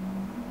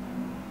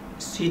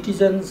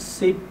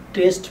सिटिजनसिप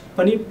टेस्ट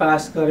पनि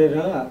पास गरेर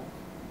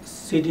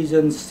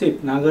सिटिजनसिप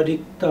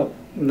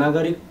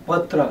नागरिक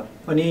पत्र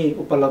पनि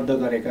उपलब्ध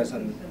गरेका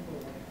छन्।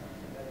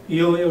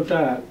 यो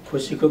एउटा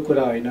खुसीको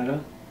कुरा होइन र?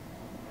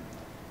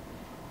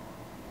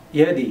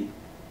 यदि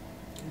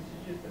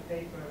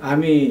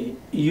हामी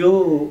यो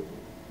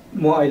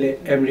म अहिले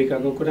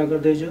अमेरिकाको कुरा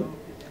गर्दैछु,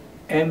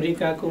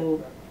 अमेरिकाको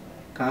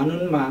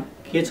कानुनमा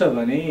के छ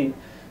भने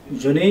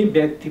जुनै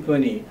व्यक्ति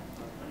पनि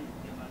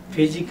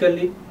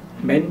फिजिकली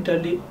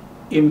मेन्टली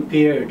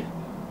इम्पेयर्ड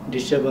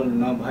डिसेबल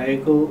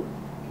नभएको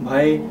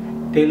भए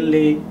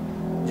त्यसले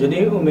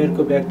जुनै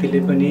उमेरको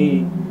व्यक्तिले पनि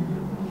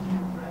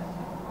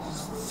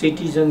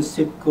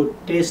सिटिजनसिपको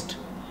टेस्ट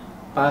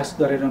पास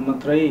गरेर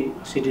मात्रै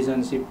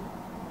सिटिजनसिप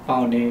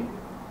पाउने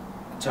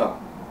छ।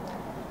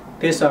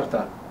 त्यसर्थ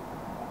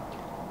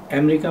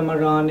अमेरिकामा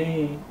रहने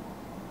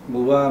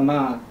बुबाआमा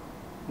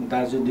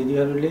दाजु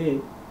दिदीहरूले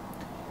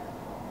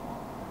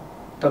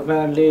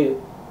तपाईहरुले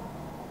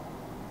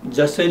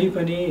जसरी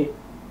पनि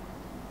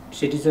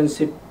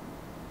सिटिजनसिपको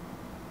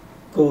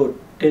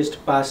टेस्ट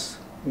पास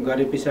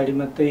गरे पछाडि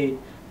मात्रै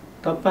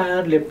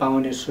तपाईहरुले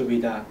पाउने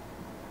सुविधा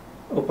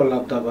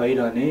उपलब्ध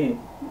भइरहने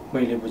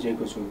मैले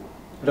बुझेको छु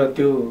र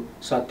त्यो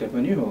सत्य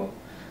पनि हो।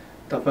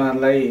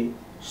 तपाईहरुलाई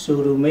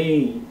सुरुमै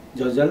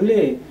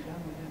जसले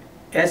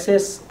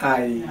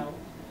SSI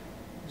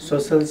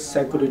social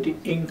security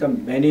income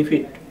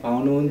benefit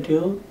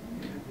पाउनुहुन्थ्यो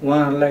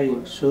उहाँहरूलाई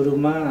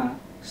सुरुमा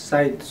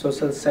सायद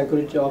सोशल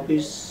सेक्युरिटी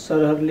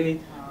अफिसरहरूले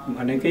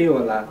भनेकै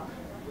होला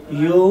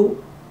यो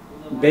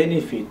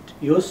बेनिफिट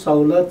यो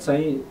सहुलियत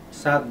चाहिँ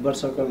 7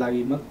 वर्षको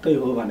लागि मात्रै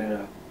हो भनेर।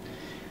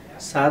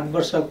 7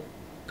 वर्ष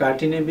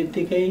काटिने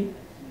बित्तिकै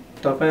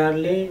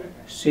तपाईहरुले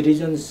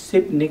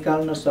सिटिजनसिप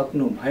निकाल्न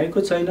सक्नु भएको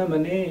छैन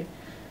भने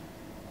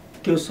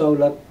त्यो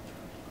सहुलियत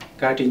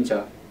काटिन्छ।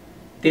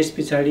 त्यस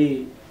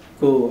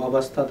पछाडिको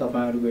अवस्था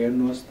तपाईहरुको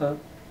हेर्नुहोस् त।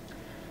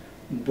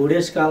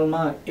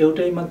 बुढेसकालमा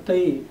एउटै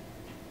मात्रै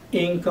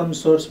इन्कम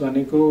सोर्स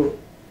भनेको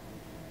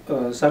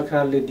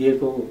सरकारले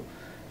दिएको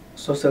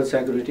सोशल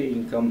सेक्युरिटी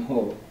इन्कम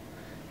हो।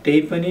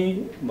 त्यही पनि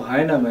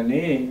भएन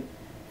भने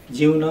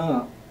जिउन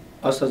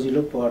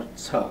असजिलो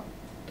पर्छ।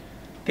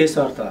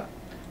 त्यसर्थ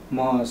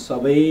म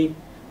सबै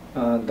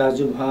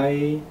दाजुभाइ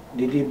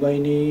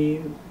दिदीबहिनी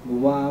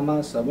बुबाआमा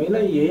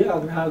सबैलाई यही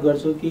आग्रह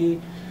गर्छु कि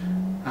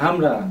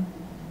हाम्रा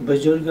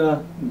बुजुर्ग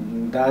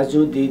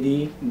दाजु दिदी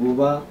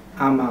बुबा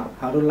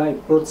आमाहरूलाई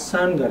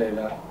प्रोत्साहन गरेर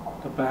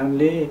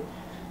तपाईहरुले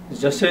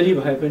जसरी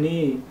भए पनि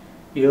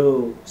यो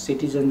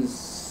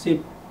सिटिजनसिप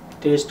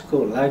टेस्टको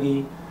लागि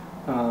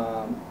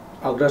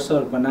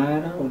अग्रसर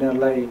बनाएर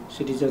उनीहरूलाई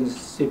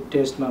सिटिजनसिप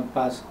टेस्टमा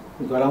पास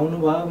गराउनु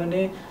भयो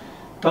भने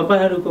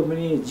तपाईहरुको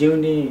पनि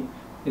जिउने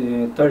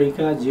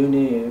तरिका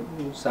जिउने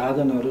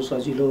साधनहरू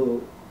सजिलो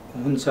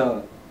हुन्छ।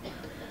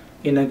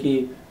 किनकि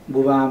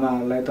बुबा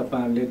आमालाई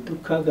तपाईहरुले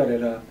दुःख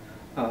गरेर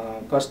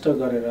कष्ट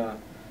गरेर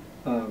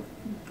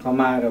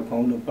कमाएर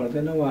खुवाउनु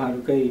पर्दैन।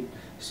 उहाँहरुकै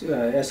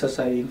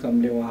एसएसआई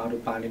इन्कमले उहाँहरु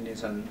पालिने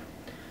छन्।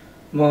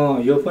 म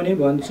यो पनि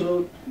भन्छु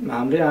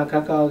हाम्रै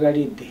आँखाका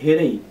अगाडि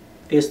धेरै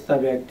त्यस्ता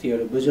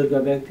व्यक्तिहरू बुजुर्ग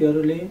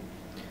व्यक्तिहरूले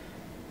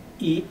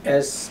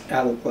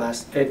ESL क्लास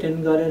एटेन्ड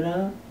गरेर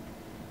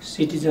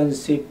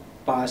सिटिजनसिप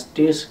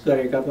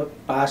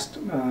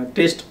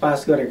टेस्ट पास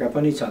गरेका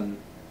पनि छन्।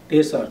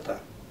 त्यसर्थ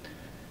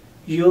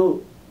यो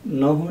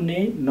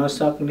नहुने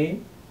नसक्ने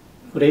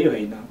कुरै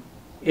होइन।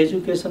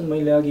 एजुकेसन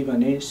मैले अघि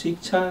भने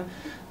शिक्षा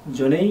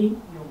जुनै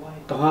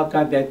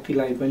तहका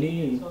व्यक्तिलाई पनि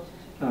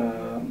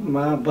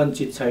मा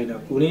वञ्चित छैन,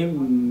 कुनै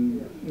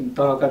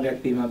तहका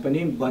व्यक्तिमा पनि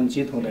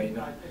वञ्चित हुँदैन।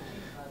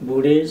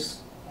 बुढेस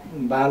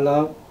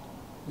बालक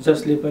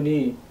जसले पनि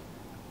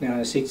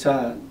शिक्षा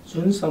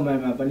जुन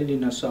समयमा पनि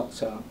लिन सक्छ।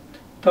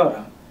 तर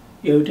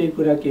एउटै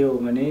कुरा के हो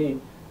भने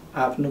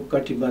आफ्नो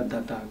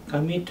कटिबद्धता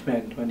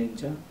कमिटमेन्ट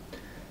भनिन्छ।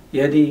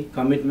 यदि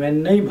कमिटमेन्ट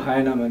नै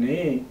भएन भने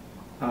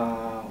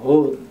हो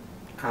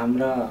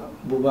हाम्रा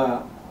बुबा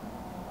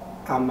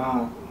आमा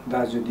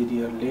दाजु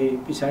दिदीहरूले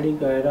पछाडि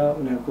गएर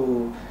उनीहरूको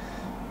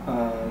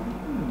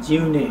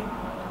जिउने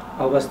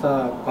अवस्था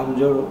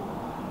कमजोर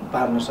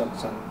पार्न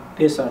सक्छन्।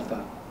 त्यसर्थ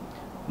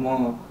म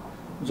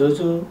जो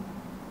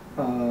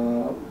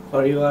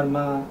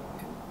परिवारमा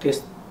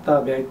त्यस्ता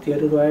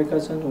व्यक्तिहरू रहेका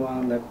छन्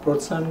उहाँहरूलाई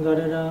प्रोत्साहन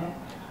गरेर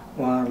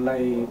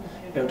उहाँहरूलाई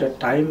एउटा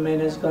टाइम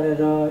म्यानेज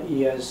गरेर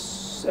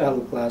ESL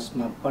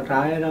क्लासमा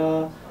पठाएर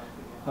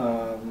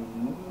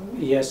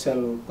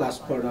ESL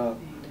क्लासबाट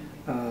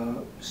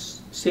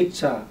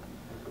शिक्षा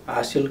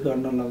हासिल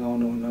गर्न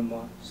लगाउनु हुन म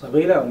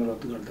सबैलाई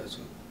अनुरोध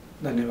गर्दछु।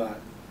 धन्यवाद।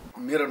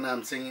 मेरो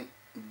नाम चाहिँ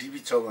डिबी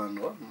चौहान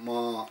हो। म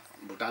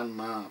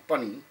भुटानमा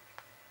पनि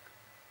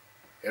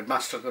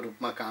हेडमास्टरको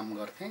रूपमा काम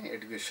गर्थेँ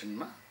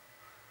एडुकेसनमा।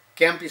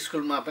 क्याम्प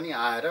स्कुलमा पनि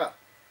आएर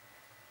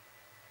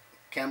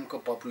क्याम्पको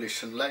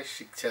पपुलेसनलाई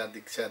शिक्षा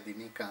दीक्षा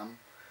दिने काम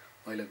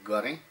मैले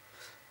गरेँ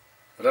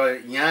र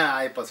यहाँ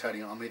आए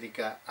पछाडि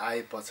अमेरिका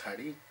आए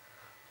पछाडि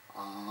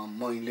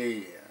मैले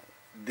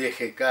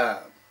देखेका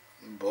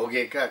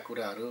भोगेका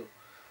कुराहरू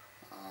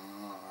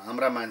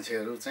हाम्रा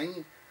मान्छेहरू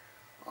चाहिँ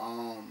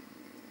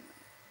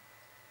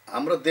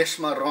हाम्रो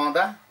देशमा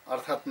रहँदा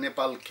अर्थात्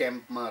नेपाल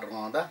क्याम्पमा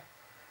रहँदा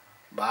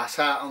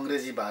भाषा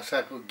अङ्ग्रेजी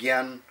भाषाको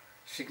ज्ञान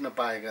सिक्न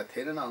पाएका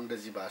थिएनन्।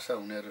 अङ्ग्रेजी भाषा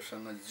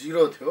उनीहरूसँग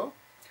जिरो थियो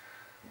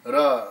र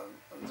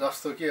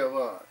जस्तो कि अब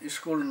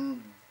स्कुल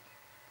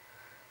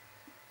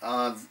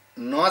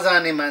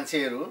नजाने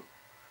मान्छेहरू,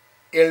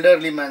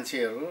 एल्डरली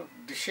मान्छेहरू,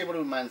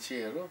 डिसेबल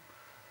मान्छेहरू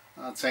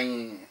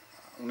चाहिँ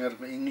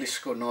उनीहरूको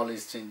इङ्ग्लिसको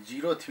नलेज चाहिँ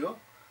जिरो थियो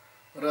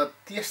र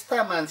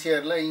त्यस्ता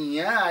मान्छेहरूलाई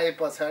यहाँ आए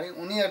पछाडि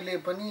उनीहरूले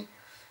पनि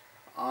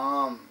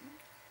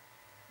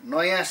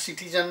नयाँ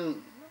सिटिजन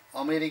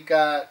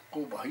अमेरिकाको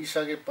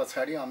भइसके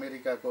पछाडि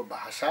अमेरिकाको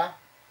भाषा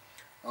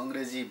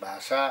अङ्ग्रेजी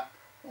भाषा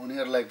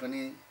उनीहरूलाई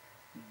पनि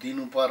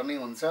दिनुपर्ने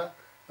हुन्छ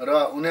र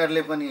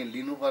उनीहरूले पनि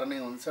लिनुपर्ने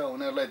हुन्छ।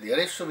 उनीहरूलाई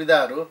धेरै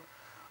सुविधाहरू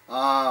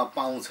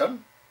पाउँछन्।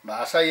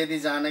 भाषा यदि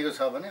जानेको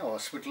छ भने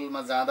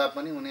हस्पिटलमा जाँदा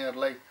पनि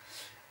उनीहरूलाई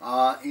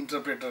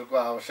इन्टरप्रेटरको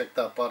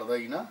आवश्यकता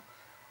पर्दैन।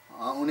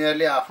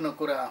 उनीहरूले आफ्नो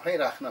कुरा आफै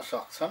राख्न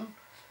सक्छन्।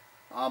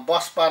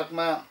 बस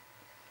पार्कमा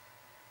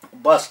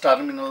बस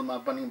टर्मिनलमा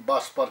पनि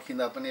बस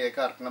पर्खिँदा पनि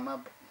एकअर्कामा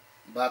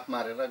बात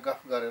मारेर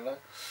गफ गरेर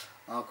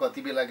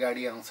कति बेला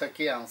गाडी आउँछ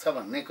के आउँछ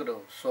भन्ने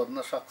कुरो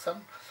सोध्न सक्छन्।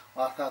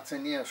 अर्थात्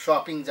चाहिँ नि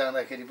सपिङ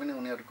जाँदाखेरि पनि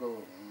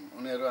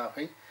उनीहरू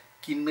आफै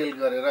किनमेल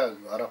गरेर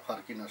घर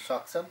फर्किन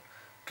सक्छन्।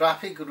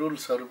 ट्राफिक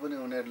रुल्सहरू पनि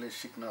उनीहरूले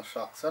सिक्न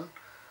सक्छन्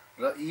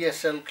र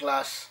ESL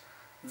क्लास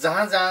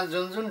जहाँ जहाँ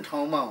जुन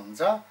ठाउँमा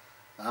हुन्छ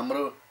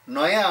हाम्रो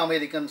नयाँ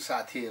अमेरिकन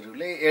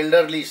साथीहरूले,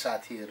 एल्डरली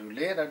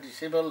साथीहरूले र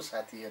डिसेबल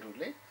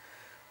साथीहरूले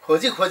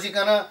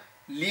खोजिकन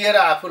लिएर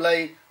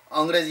आफूलाई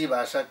अङ्ग्रेजी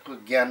भाषाको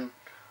ज्ञान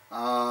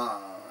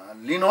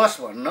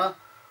लिनुहोस् भन्न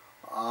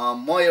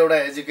म एउटा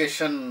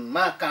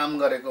एजुकेसनमा काम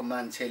गरेको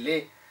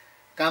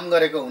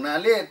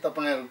हुनाले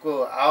तपाईँहरूको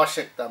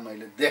आवश्यकता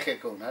मैले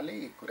देखेको हुनाले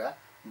यी कुरा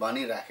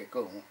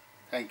भनिराखेको हुँ।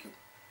 Thank you.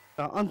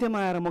 अन्त्यमा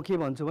आएर म के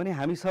भन्छु भने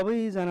हामी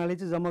सबैजनाले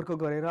चाहिँ जमर्को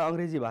गरेर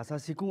अङ्ग्रेजी भाषा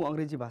सिकौँ,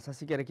 अङ्ग्रेजी भाषा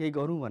सिकेर केही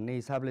गरौँ भन्ने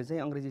हिसाबले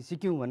चाहिँ अङ्ग्रेजी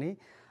सिक्यौँ भने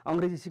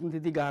अङ्ग्रेजी सिक्नु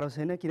त्यति गाह्रो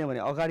छैन। किनभने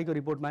अगाडिको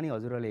रिपोर्टमा नि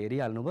हजुरहरूले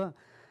हेरिहाल्नु भयो।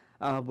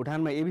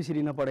 भुटानमा ABCD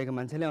नपढेको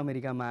मान्छेले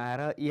अमेरिकामा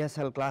आएर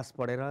ESL क्लास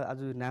पढेर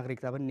आज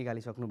नागरिकता पनि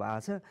निकालिसक्नु भएको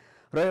छ।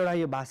 र एउटा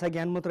यो भाषा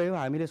ज्ञान मात्रै हो,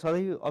 हामीले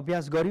सधैँ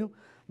अभ्यास गऱ्यौँ,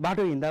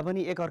 बाटो हिँड्दा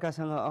पनि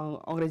एकअर्कासँग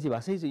अङ्ग्रेजी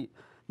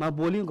भाषैमा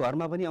बोल्यौँ,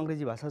 घरमा पनि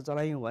अङ्ग्रेजी भाषा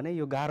चलायौँ भने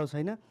यो गाह्रो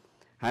छैन,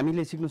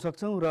 हामीले सिक्नु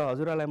सक्छौँ। र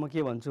हजुरहरूलाई म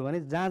के भन्छु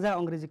भने जहाँ जहाँ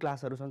अङ्ग्रेजी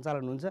क्लासहरू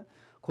सञ्चालन हुन्छ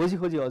खोजी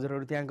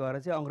हजुरहरू त्यहाँ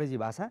गएर चाहिँ अङ्ग्रेजी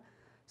भाषा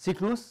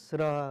सिक्नुहोस्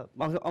र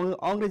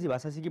अङ्ग्रेजी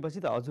भाषा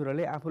सिकेपछि त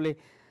हजुरहरूले आफूले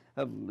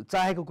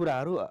चाहेको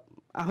कुराहरू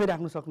आफै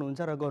राख्नु सक्नुहुन्छ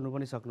र गर्नु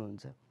पनि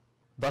सक्नुहुन्छ।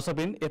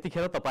 दर्शकबिन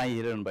यतिखेर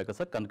तपाईँ हेरिरहनु भएको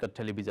छ कनकट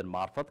टेलिभिजन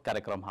मार्फत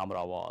कार्यक्रम हाम्रो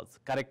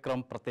आवाज।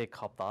 कार्यक्रम प्रत्येक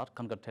हप्ता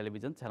कनकट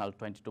टेलिभिजन च्यानल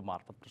 22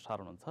 मार्फत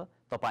प्रसारण हुन्छ।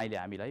 तपाईँले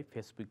हामीलाई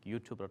फेसबुक,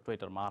 युट्युब र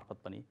ट्विटर मार्फत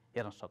पनि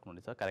हेर्न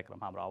सक्नुहुनेछ कार्यक्रम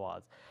हाम्रो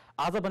आवाज।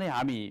 आज पनि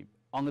हामी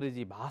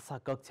अङ्ग्रेजी भाषा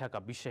कक्षाका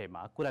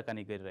विषयमा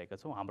कुराकानी गरिरहेका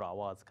छौँ हाम्रो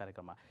आवाज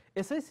कार्यक्रममा।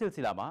 यसै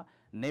सिलसिलामा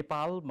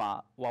नेपालमा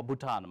वा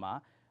भुटानमा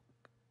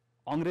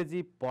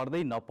अङ्ग्रेजी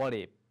पढ्दै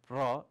नपढे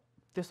र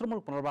तेस्रो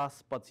मुलुक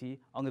पुनर्वासपछि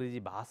अङ्ग्रेजी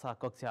भाषा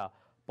कक्षा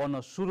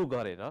पढ्न सुरु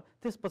गरेर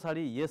त्यस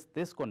पछाडि यस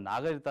देशको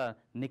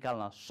नागरिकता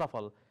निकाल्न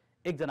सफल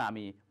एकजना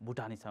हामी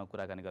भुटानीसँग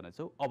कुराकानी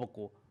गर्नेछौँ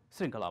अबको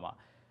श्रृङ्खलामा।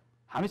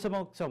 हामी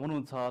समक्ष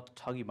हुनुहुन्छ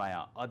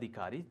ठगीमाया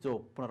अधिकारी, जो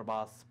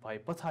पुनर्वास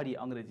भए पछाडि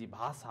अङ्ग्रेजी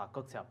भाषा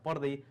कक्षा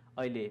पढ्दै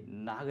अहिले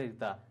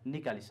नागरिकता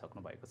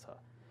निकालिसक्नु भएको छ।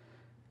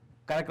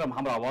 कार्यक्रम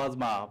हाम्रो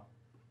आवाजमा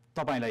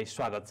तपाईँलाई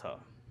स्वागत छ।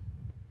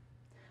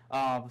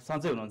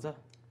 सन्चै हुनुहुन्छ?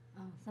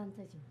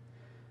 सन्चै छु।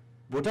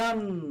 भुटान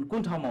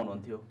कुन ठाउँमा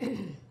हुनुहुन्थ्यो?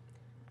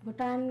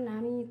 भुटान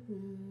हामी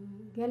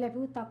गेलेपु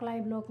तक्लाई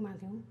ब्लकमा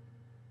थियौँ।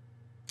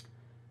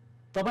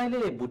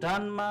 तपाईँले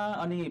भुटानमा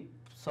अनि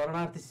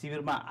शरणार्थी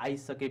शिविरमा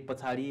आइसके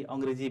पछाडि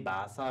अङ्ग्रेजी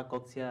भाषा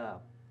कक्षा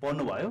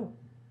पढ्नुभयो?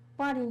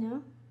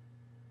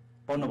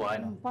 पढ्नु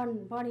भएन?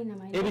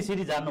 पढिनँ।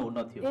 ABCD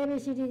जान्नुहुन्न थियो?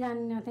 ABCD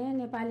जान्दिनँ थिएँ,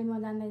 नेपाली म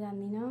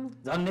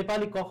जान्दिनँ। झन्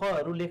नेपाली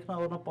कखहरू लेख्न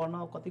ओर्न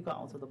पढ्न कतिको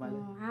आउँछ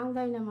तपाईँलाई?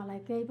 आउँदैन, मलाई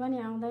केही पनि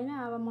आउँदैन।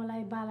 अब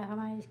मलाई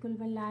बालखामा स्कुल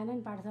पनि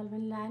लाएनन्, पाठशाला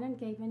पनि लाएनन्,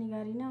 केही पनि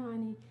गरिनँ।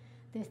 अनि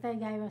त्यस्तै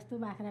गाईबस्तु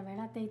बाख्रा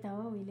भेडा त्यही त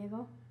हो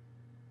उहिलेको।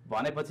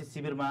 भनेपछि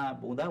शिविरमा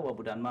हुँदा वा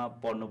भुटानमा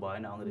पढ्नु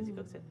भएन अङ्ग्रेजी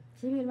कक्षा?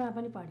 शिविरमा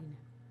पनि पढिनँ।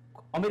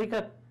 अमेरिका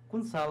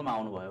कुन सालमा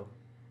आउनुभयो?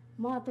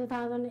 म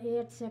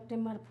 2008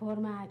 सेप्टेम्बर 4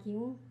 मा आएकी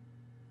हुँ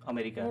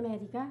अमेरिका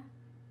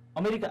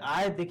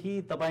आएदेखि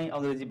तपाईँ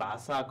अङ्ग्रेजी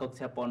भाषा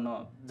कक्षा पढ्न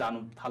जानु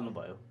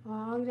थाल्नुभयो?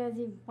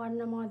 अङ्ग्रेजी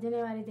पढ्न म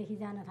जनवरीदेखि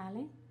जान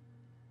थालेँ।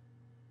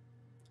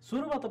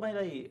 सुरुमा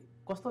तपाईँलाई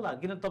कस्तो लाग्यो?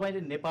 किन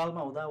तपाईँले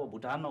नेपालमा हुँदा वा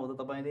भुटानमा हुँदा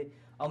तपाईँले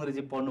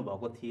अङ्ग्रेजी पढ्नु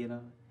भएको थिएन,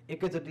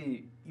 एकैचोटि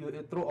यो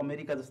यत्रो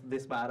अमेरिका जस्तो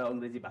देशमा आएर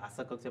अङ्ग्रेजी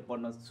भाषा कक्षा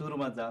पढ्न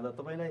सुरुमा जाँदा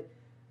तपाईँलाई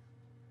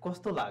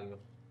कस्तो लाग्यो?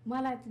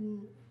 मलाई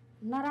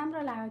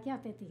नराम्रो लाग्यो क्या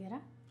त्यतिखेर।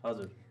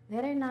 हजुर,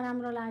 धेरै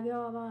नराम्रो लाग्यो।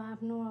 अब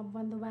आफ्नो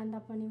बन्धु बान्धव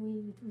पनि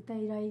उतै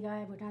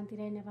रहिगए,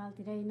 भुटानतिरै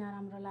नेपालतिरै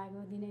नराम्रो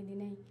लाग्यो। दिनै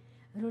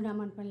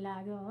रुडामन पनि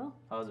लाग्यो हो।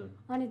 हजुर।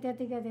 अनि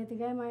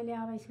त्यतिकै मैले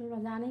अब स्कुलमा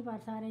जानै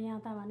पर्छ अरे यहाँ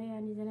त भने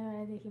अनि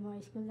जनवरीदेखि म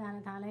स्कुल जान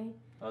थालेँ।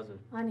 हजुर।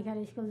 अनिखेर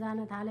स्कुल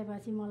जान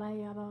थालेपछि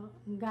मलाई अब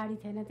गाडी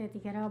थिएन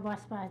त्यतिखेर,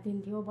 बस पास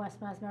दिन्थ्यो, बस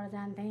पासबाट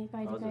जान्थेँ,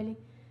 कहिले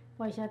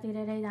पैसा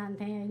तिरेरै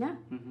जान्थेँ होइन।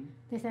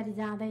 त्यसरी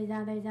जाँदै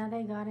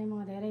गरेँ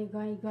म, धेरै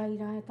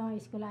गइरहेँ त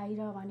स्कुल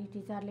आइरह भनी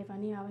टिचरले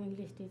पनि, अब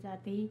इङ्ग्लिस टिचर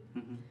थिए।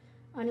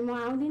 अनि म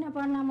आउँदिनँ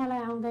पढ्न,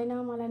 मलाई आउँदैन,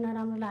 मलाई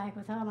नराम्रो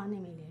लागेको छ भने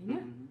मैले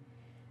होइन।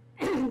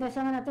 त्यसो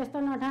भने त्यस्तो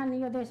नठान,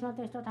 यो देशमा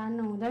त्यस्तो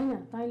ठान्नु हुँदैन,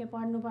 तैँले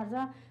पढ्नुपर्छ,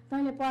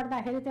 तैँले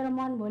पढ्दाखेरि तेरो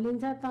मन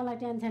भुलिन्छ, तँलाई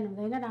टेन्सन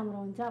हुँदैन, राम्रो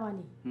हुन्छ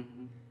भने।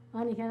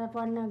 अनिखेर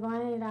पढ्न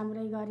गएँ,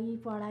 राम्रै गरी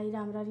पढाइ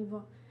राम्ररी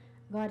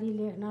गरी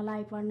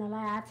लेख्नलाई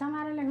पढ्नलाई हात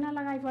समाएर लेख्न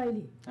लगाइ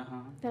पहिले।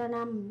 तेरो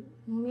नाम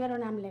मेरो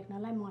नाम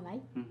लेख्नलाई मलाई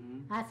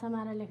हात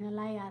समाएर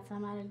लेख्नलाई, हात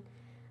समाएर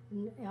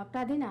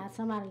हप्ता दिन हात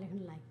समाएर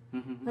लेख्नलाई।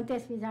 अनि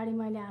त्यस पछाडि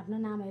मैले आफ्नो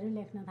नामहरू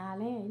लेख्न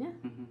थालेँ होइन।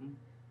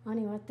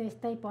 अनि हो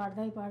त्यस्तै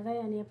पढ्दै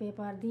अनि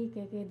पेपर दिई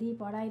के दिई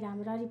पढाइ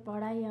राम्ररी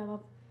पढाइ, अब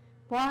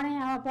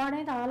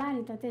पढेँ त होला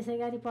नि त, त्यसै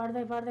गरी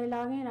पढ्दै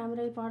लगेँ,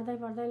 राम्रै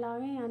पढ्दै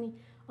लगेँ। अनि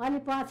अलि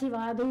पछि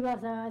भयो 2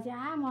 वर्षपछि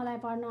मलाई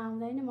पढ्न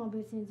आउँदैन, म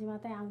बिर्सिन्छु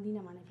मात्रै,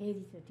 आउँदिनँ भने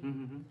फेरिचोटि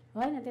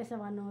होइन। त्यसो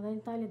भन्नु हुँदैन,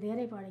 तैँले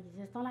धेरै पढेकी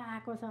छस्, तँलाई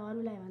आएको छ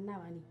अरूलाई भन्दा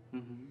भनी।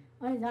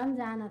 अनि झन्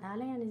जान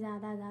थालेँ। अनि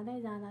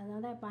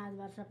जाँदा 5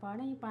 वर्ष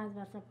पढेँ। 5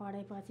 वर्ष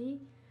पढेपछि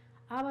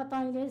अब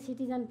तैँले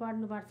सिटिजन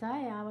पढ्नुपर्छ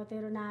है, अब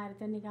तेरो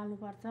नागरिकता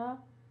निकाल्नुपर्छ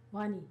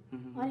भनी।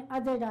 अनि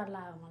अझै डर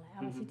लाग्यो मलाई,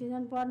 अब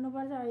सिटिजन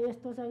पढ्नुपर्छ,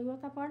 यस्तो छ यो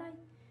त पढाइ,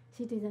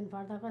 सिटिजन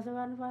पढ्दा कसो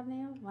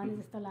गर्नुपर्ने हो भने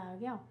जस्तो लाग्यो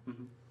क्या।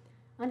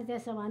 अनि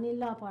त्यसो भने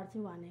ल पढ्छु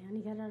भने।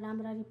 अनिखेर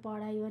राम्ररी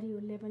पढाइ गरी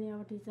उसले पनि,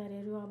 अब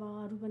टिचरहरू अब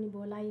अरू पनि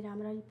बोलाइ,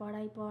 राम्ररी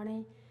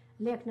पढेँ,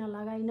 लेख्न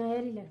लगाइ,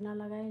 नहेरी लेख्न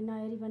लगाइ,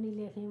 नहेरी पनि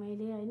लेखेँ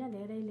मैले होइन,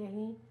 धेरै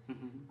लेखेँ।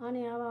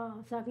 अनि अब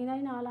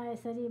सकिँदैन होला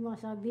यसरी, म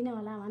सक्दिनँ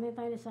होला भने,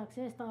 तैँले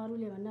सक्छेस् त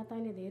अरूले भन्दा,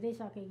 तैँले धेरै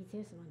सकेकी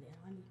छेस् भनेर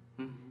भने।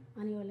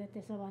 अनि उसले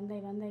त्यसो भन्दै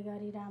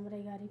गरी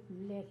राम्रै गरी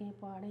लेखेँ,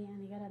 पढेँ।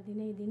 अनिखेर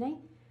दिनै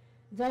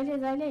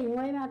जहिले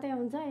हिउँै मात्रै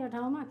हुन्छ यो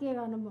ठाउँमा, के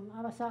गर्नु,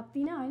 अब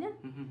सक्दिनँ होइन।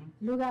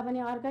 लुगा पनि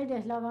अर्कै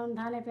ड्रेस लगाउनु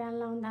थालेँ, प्यान्ट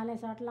लाउनु थालेँ,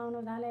 सर्ट लाउनु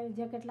थालेँ,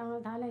 ज्याकेट लाउनु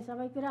थालेँ,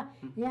 सबै कुरा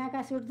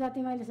यहाँका सुट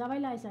जति मैले सबै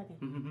लगाइसकेँ।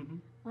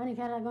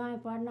 अनिखेर गएँ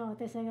पढ्न। हो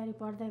त्यसै गरी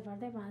पढ्दै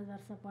 5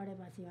 वर्ष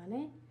पढेपछि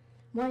भने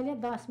मैले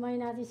 10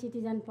 महिना चाहिँ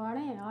सिटिजन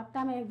पढेँ,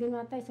 हप्तामा 1 दिन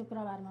मात्रै,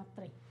 शुक्रबार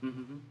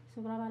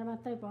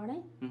मात्रै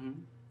पढेँ।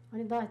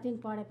 अनि 10 दिन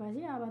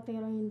पढेपछि अब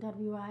तेरो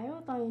इन्टरभ्यू आयो,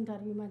 त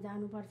इन्टरभ्यूमा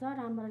जानुपर्छ,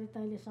 राम्ररी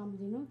तैँले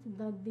सम्झिनु,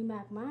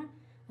 दिमागमा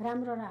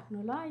राम्रो राख्नु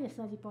ल,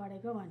 यसरी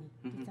पढेको भनी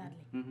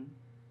टिचरले।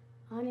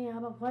 अनि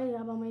अब खोइ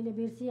अब मैले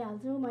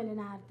बिर्सिहाल्छु, मैले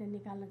नागरिकता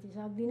निकाल्न चाहिँ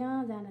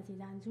सक्दिनँ, जान चाहिँ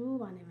जान्छु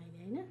भने मैले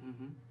होइन।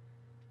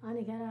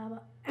 अनिखेर अब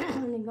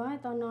अनि गएँ,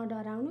 त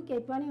नडराउनु,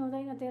 केही पनि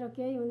हुँदैन, तेरो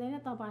केही हुँदैन,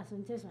 त पास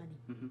हुन्छस् भने।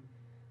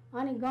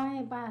 अनि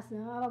गएँ पास,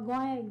 अब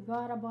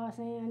गएर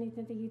बसेँ। अनि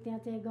त्यतिकै त्यहाँ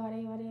चेक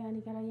गरेँ।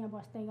 अनिखेर यहाँ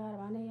बस्दै गर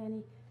भने। अनि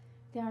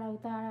त्यहाँबाट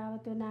उता अब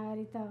त्यो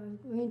नागरिकता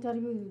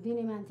इन्टरभ्यू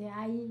दिने मान्छे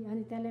आई।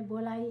 अनि त्यसले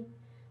बोलाइ,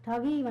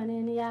 ठगी भने,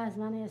 अनि यास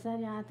भने,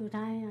 यसरी हात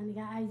उठाएँ। अनि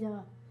आइज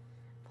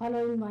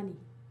फलोइङ भनी,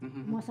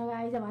 मसँग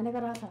आइज भनेको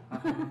रहेछ।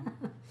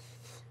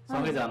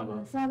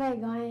 सँगै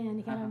गएँ।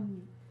 अनिखेर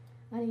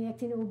अनि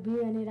एकछिन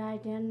उभिएँ, अनि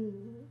राइट ह्यान्ड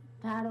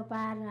ठाडो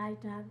पार,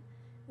 राइट हात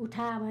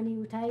उठा भनी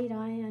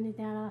उठाइरहेँ। अनि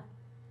त्यहाँबाट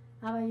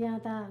अब यहाँ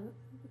त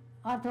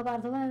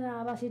अर्थपार्थमा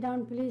अब सिट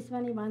डाउन प्लिज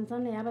पनि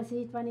भन्छन्, अब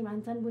सिट पनि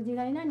भन्छन्,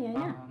 बुझिँदैन नि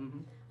होइन।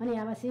 अनि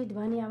अब सिट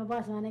भनी अब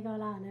बस भनेको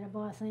होला भनेर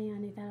बसेँ।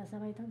 अनि त्यहाँ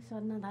सबै थोक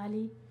सोध्न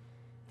थाली,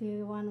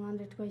 त्यो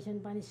 100 क्वेसन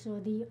पनि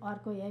सोधी,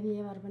 अर्को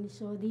हेबिहेभियर पनि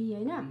सोधी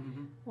होइन।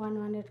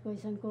 100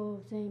 क्वेसनको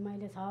चाहिँ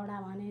मैले 6वटा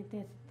भने,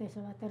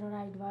 त्यसो भए तेरो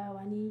राइट भयो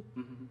भने।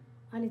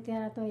 अनि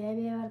त्यहाँ त्यो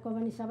हेबिहेभियरको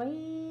पनि सबै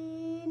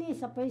नै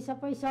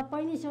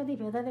सोधी,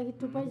 फेदादेखि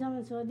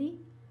टुप्पैसम्म सोधी,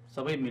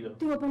 सबै मिल्यो,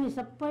 त्यो पनि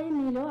सबै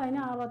मिल्यो होइन।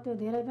 अब त्यो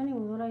धेरै पनि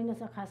हुँदो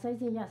रहेनछ खासै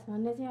चाहिँ, यस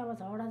भन्ने चाहिँ अब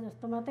 6वटा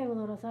जस्तो मात्रै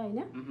हुँदो रहेछ होइन।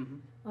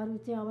 अरू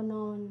चाहिँ अब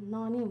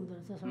नै हुँदो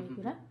रहेछ सबै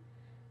कुरा।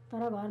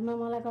 तर घरमा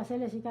मलाई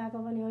कसैले सिकाएको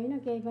पनि होइन,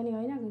 केही पनि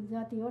होइन,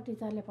 जति हो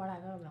टिचरले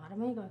पढाएको,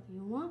 घरमै गएकी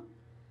हुँ म।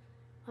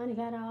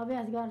 अनिखेर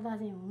अभ्यास गर्दा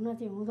चाहिँ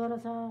हुँदो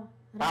रहेछ।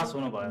 पास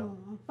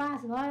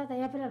भयो त।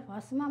 अप्रिल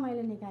 1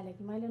 मैले निकालेँ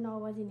कि मैले 9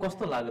 बजी।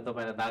 कस्तो लाग्यो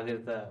तपाईँलाई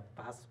नागरिकता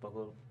पास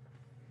भएको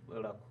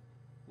एउटा,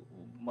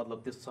 मतलब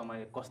त्यो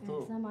समय कस्तो?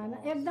 समयमा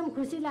एकदम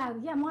खुसी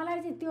लाग्यो क्या मलाई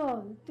चाहिँ।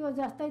 त्यो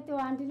जस्तै त्यो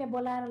आन्टीले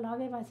बोलाएर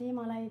लगेपछि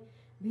मलाई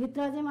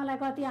भित्र चाहिँ मलाई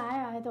कति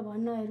आयो त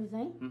भन्नुहरू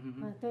चाहिँ,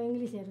 त्यो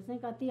इङ्ग्लिसहरू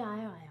चाहिँ कति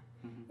आयो।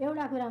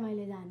 एउटा कुरा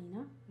मैले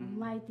जानिनँ,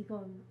 माइतीको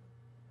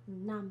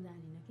नाम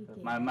जानिनँ कि के,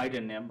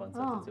 माइटेन नेम भन्छ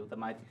उता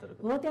माइती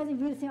तरको हो, त्यो चाहिँ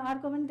बिर्सेँ।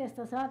 अर्को पनि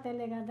त्यस्तो छ,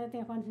 त्यसले गर्दा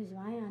त्यहाँ कन्फ्युज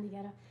भएँ।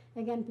 अनिखेर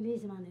एगेन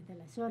प्लिज भने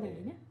त्यसलाई सोधेँ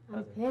होइन।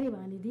 अनि फेरि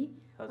भनिदिएँ।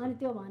 अनि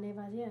त्यो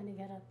भनेपछि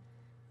अनिखेर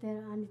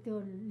अनि त्यो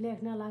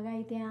लेख्न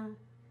लगाएँ, त्यहाँ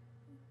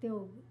त्यो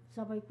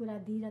सबै कुरा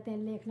दिएर त्यहाँ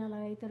लेख्न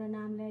लगाएँ, तेरो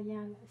नामले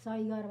यहाँ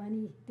सही गर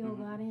भनी त्यो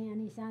गरेँ।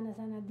 अनि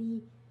साना दिई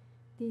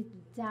ती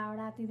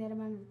 4वटा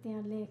तिनीहरूमा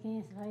त्यहाँ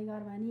लेखेँ, सही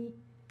गर भनी।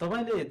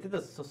 तपाईँले त्यो त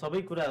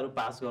सबै कुराहरू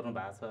पास गर्नु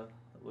भएको छ,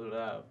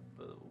 एउटा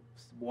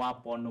उहाँ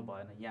पढ्नु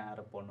भएन, यहाँ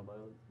आएर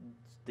पढ्नुभयो,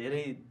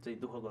 धेरै चाहिँ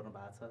दुःख गर्नु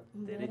भएको छ,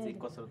 धेरै चाहिँ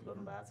कसरत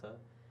गर्नु भएको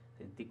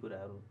छ, ती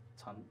कुराहरू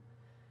छन्।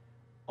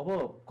 अब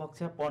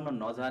कक्षा पढ्न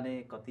नजाने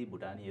कति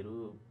भुटानीहरू,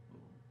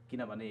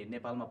 किनभने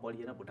नेपालमा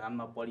पढिएन,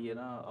 भुटानमा पढिएन,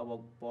 अब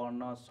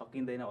पढ्न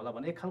सकिँदैन होला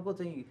भन्ने एक खालको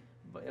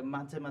चाहिँ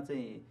मान्छेमा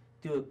चाहिँ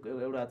त्यो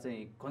एउटा चाहिँ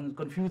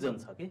कन्फ्युजन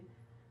छ कि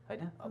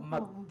होइन।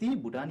 अब ती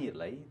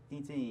भुटानीहरूलाई, ती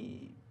चाहिँ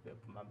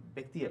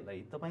व्यक्तिहरूलाई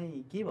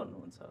तपाईँ के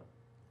भन्नुहुन्छ?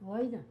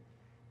 होइन,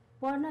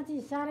 पढ्न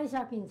चाहिँ साह्रै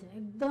सकिन्छ,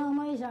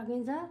 एकदमै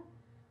सकिन्छ।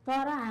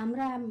 तर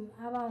हाम्रा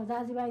अब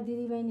दाजुभाइ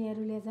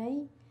दिदीबहिनीहरूले चाहिँ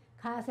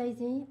खासै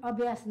चाहिँ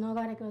अभ्यास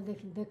नगरेको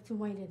देख्छु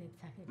मैले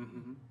देख्दाखेरि।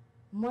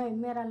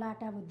 मेरा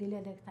लाटा बुद्धिले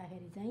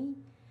देख्दाखेरि चाहिँ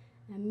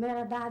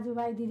मेरा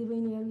दाजुभाइ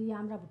दिदीबहिनीहरू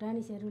हाम्रा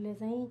भुटानिसहरूले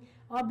चाहिँ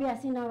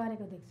अभ्यासै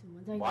नगरेको देख्छु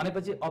म।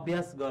 भनेपछि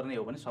अभ्यास गर्ने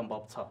हो भने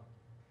सम्भव छ?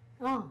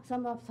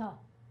 सम्भव छ।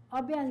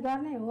 अभ्यास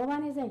गर्ने हो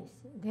भने चाहिँ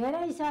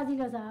धेरै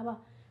सजिलो छ। अब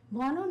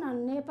भनौँ न,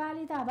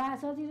 नेपाली त भए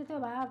सजिलो थियो,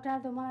 भए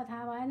अप्ठ्यारो थियो मलाई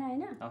थाहा भएन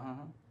होइन,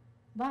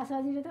 भए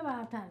सजिलो थियो, भए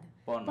अप्ठ्यारो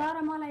थियो।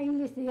 तर मलाई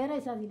इङ्ग्लिस धेरै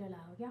सजिलो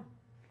लाग्यो क्या,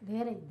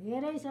 धेरै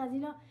धेरै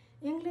सजिलो।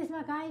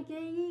 इङ्ग्लिसमा काहीँ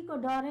केहीको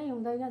डरै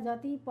हुँदैन,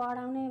 जति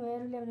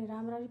पढाउनेहरूले पनि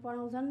राम्ररी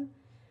पढाउँछन्,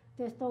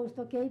 त्यस्तो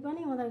उस्तो केही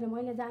पनि हुँदैन।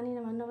 मैले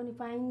जानिनँ भन्न पनि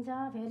पाइन्छ,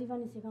 फेरि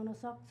पनि सिकाउन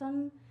सक्छन्,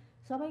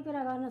 सबै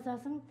कुरा गर्न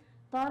सक्छन्।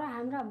 तर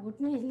हाम्रा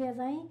भुटनिसले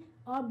चाहिँ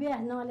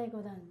अभ्यास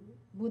नलिएको त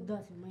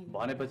बुझ्दछु मैले।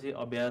 भनेपछि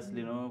अभ्यास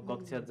लिनु,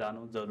 कक्षा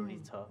जानु जरुरी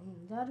छ?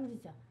 जरुरी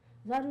छ,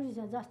 जरुरी छ।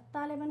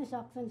 जस्ताले पनि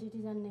सक्छन्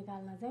सिटिजन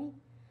निकाल्न चाहिँ।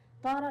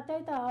 तर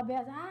त्यही त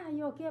अभ्यास,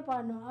 यो के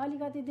पढ्नु,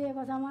 अलिकति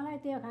दिएको छ मलाई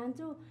त्यो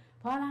खान्छु,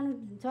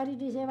 फलानु छोरी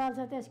डिसेबल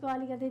छ त्यसको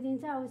अलिकति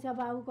दिन्छ, उसको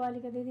बाबुको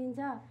अलिकति दिन्छ,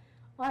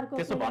 अर्को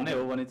त्यसो भन्ने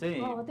हो भने चाहिँ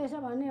त्यसो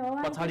भन्ने हो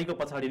भने पछाडिको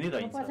पछाडि नै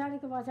रहन्छ।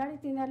 पछाडिको पछाडि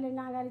तिनीहरूले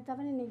नागरिकता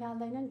पनि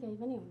निकाल्दैनन्, केही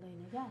पनि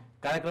हुँदैन क्या।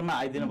 कार्यक्रममा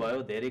आइदिनु भयो,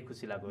 धेरै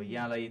खुसी लाग्यो।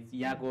 यहाँलाई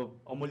यहाँको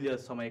अमूल्य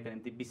समयका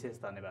निम्ति विशेष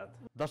धन्यवाद।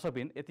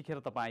 दर्शकबिन, यतिखेर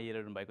तपाईँ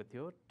हेरिरहनु भएको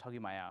थियो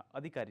ठगीमाया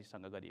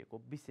अधिकारीसँग गरिएको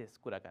विशेष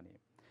कुराकानी।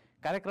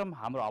 कार्यक्रम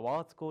हाम्रो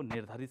आवाजको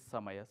निर्धारित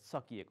समय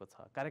सकिएको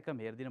छ। कार्यक्रम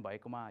हेरिदिनु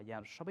भएकोमा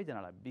यहाँ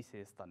सबैजनालाई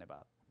विशेष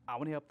धन्यवाद।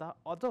 आउने हप्ता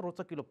अझ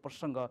रोचकिलो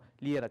प्रसङ्ग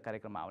लिएर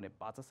कार्यक्रममा आउने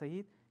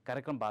बाचासहित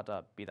कार्यक्रमबाट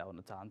बिदा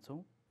हुन चाहन्छौँ।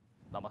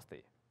 नमस्ते।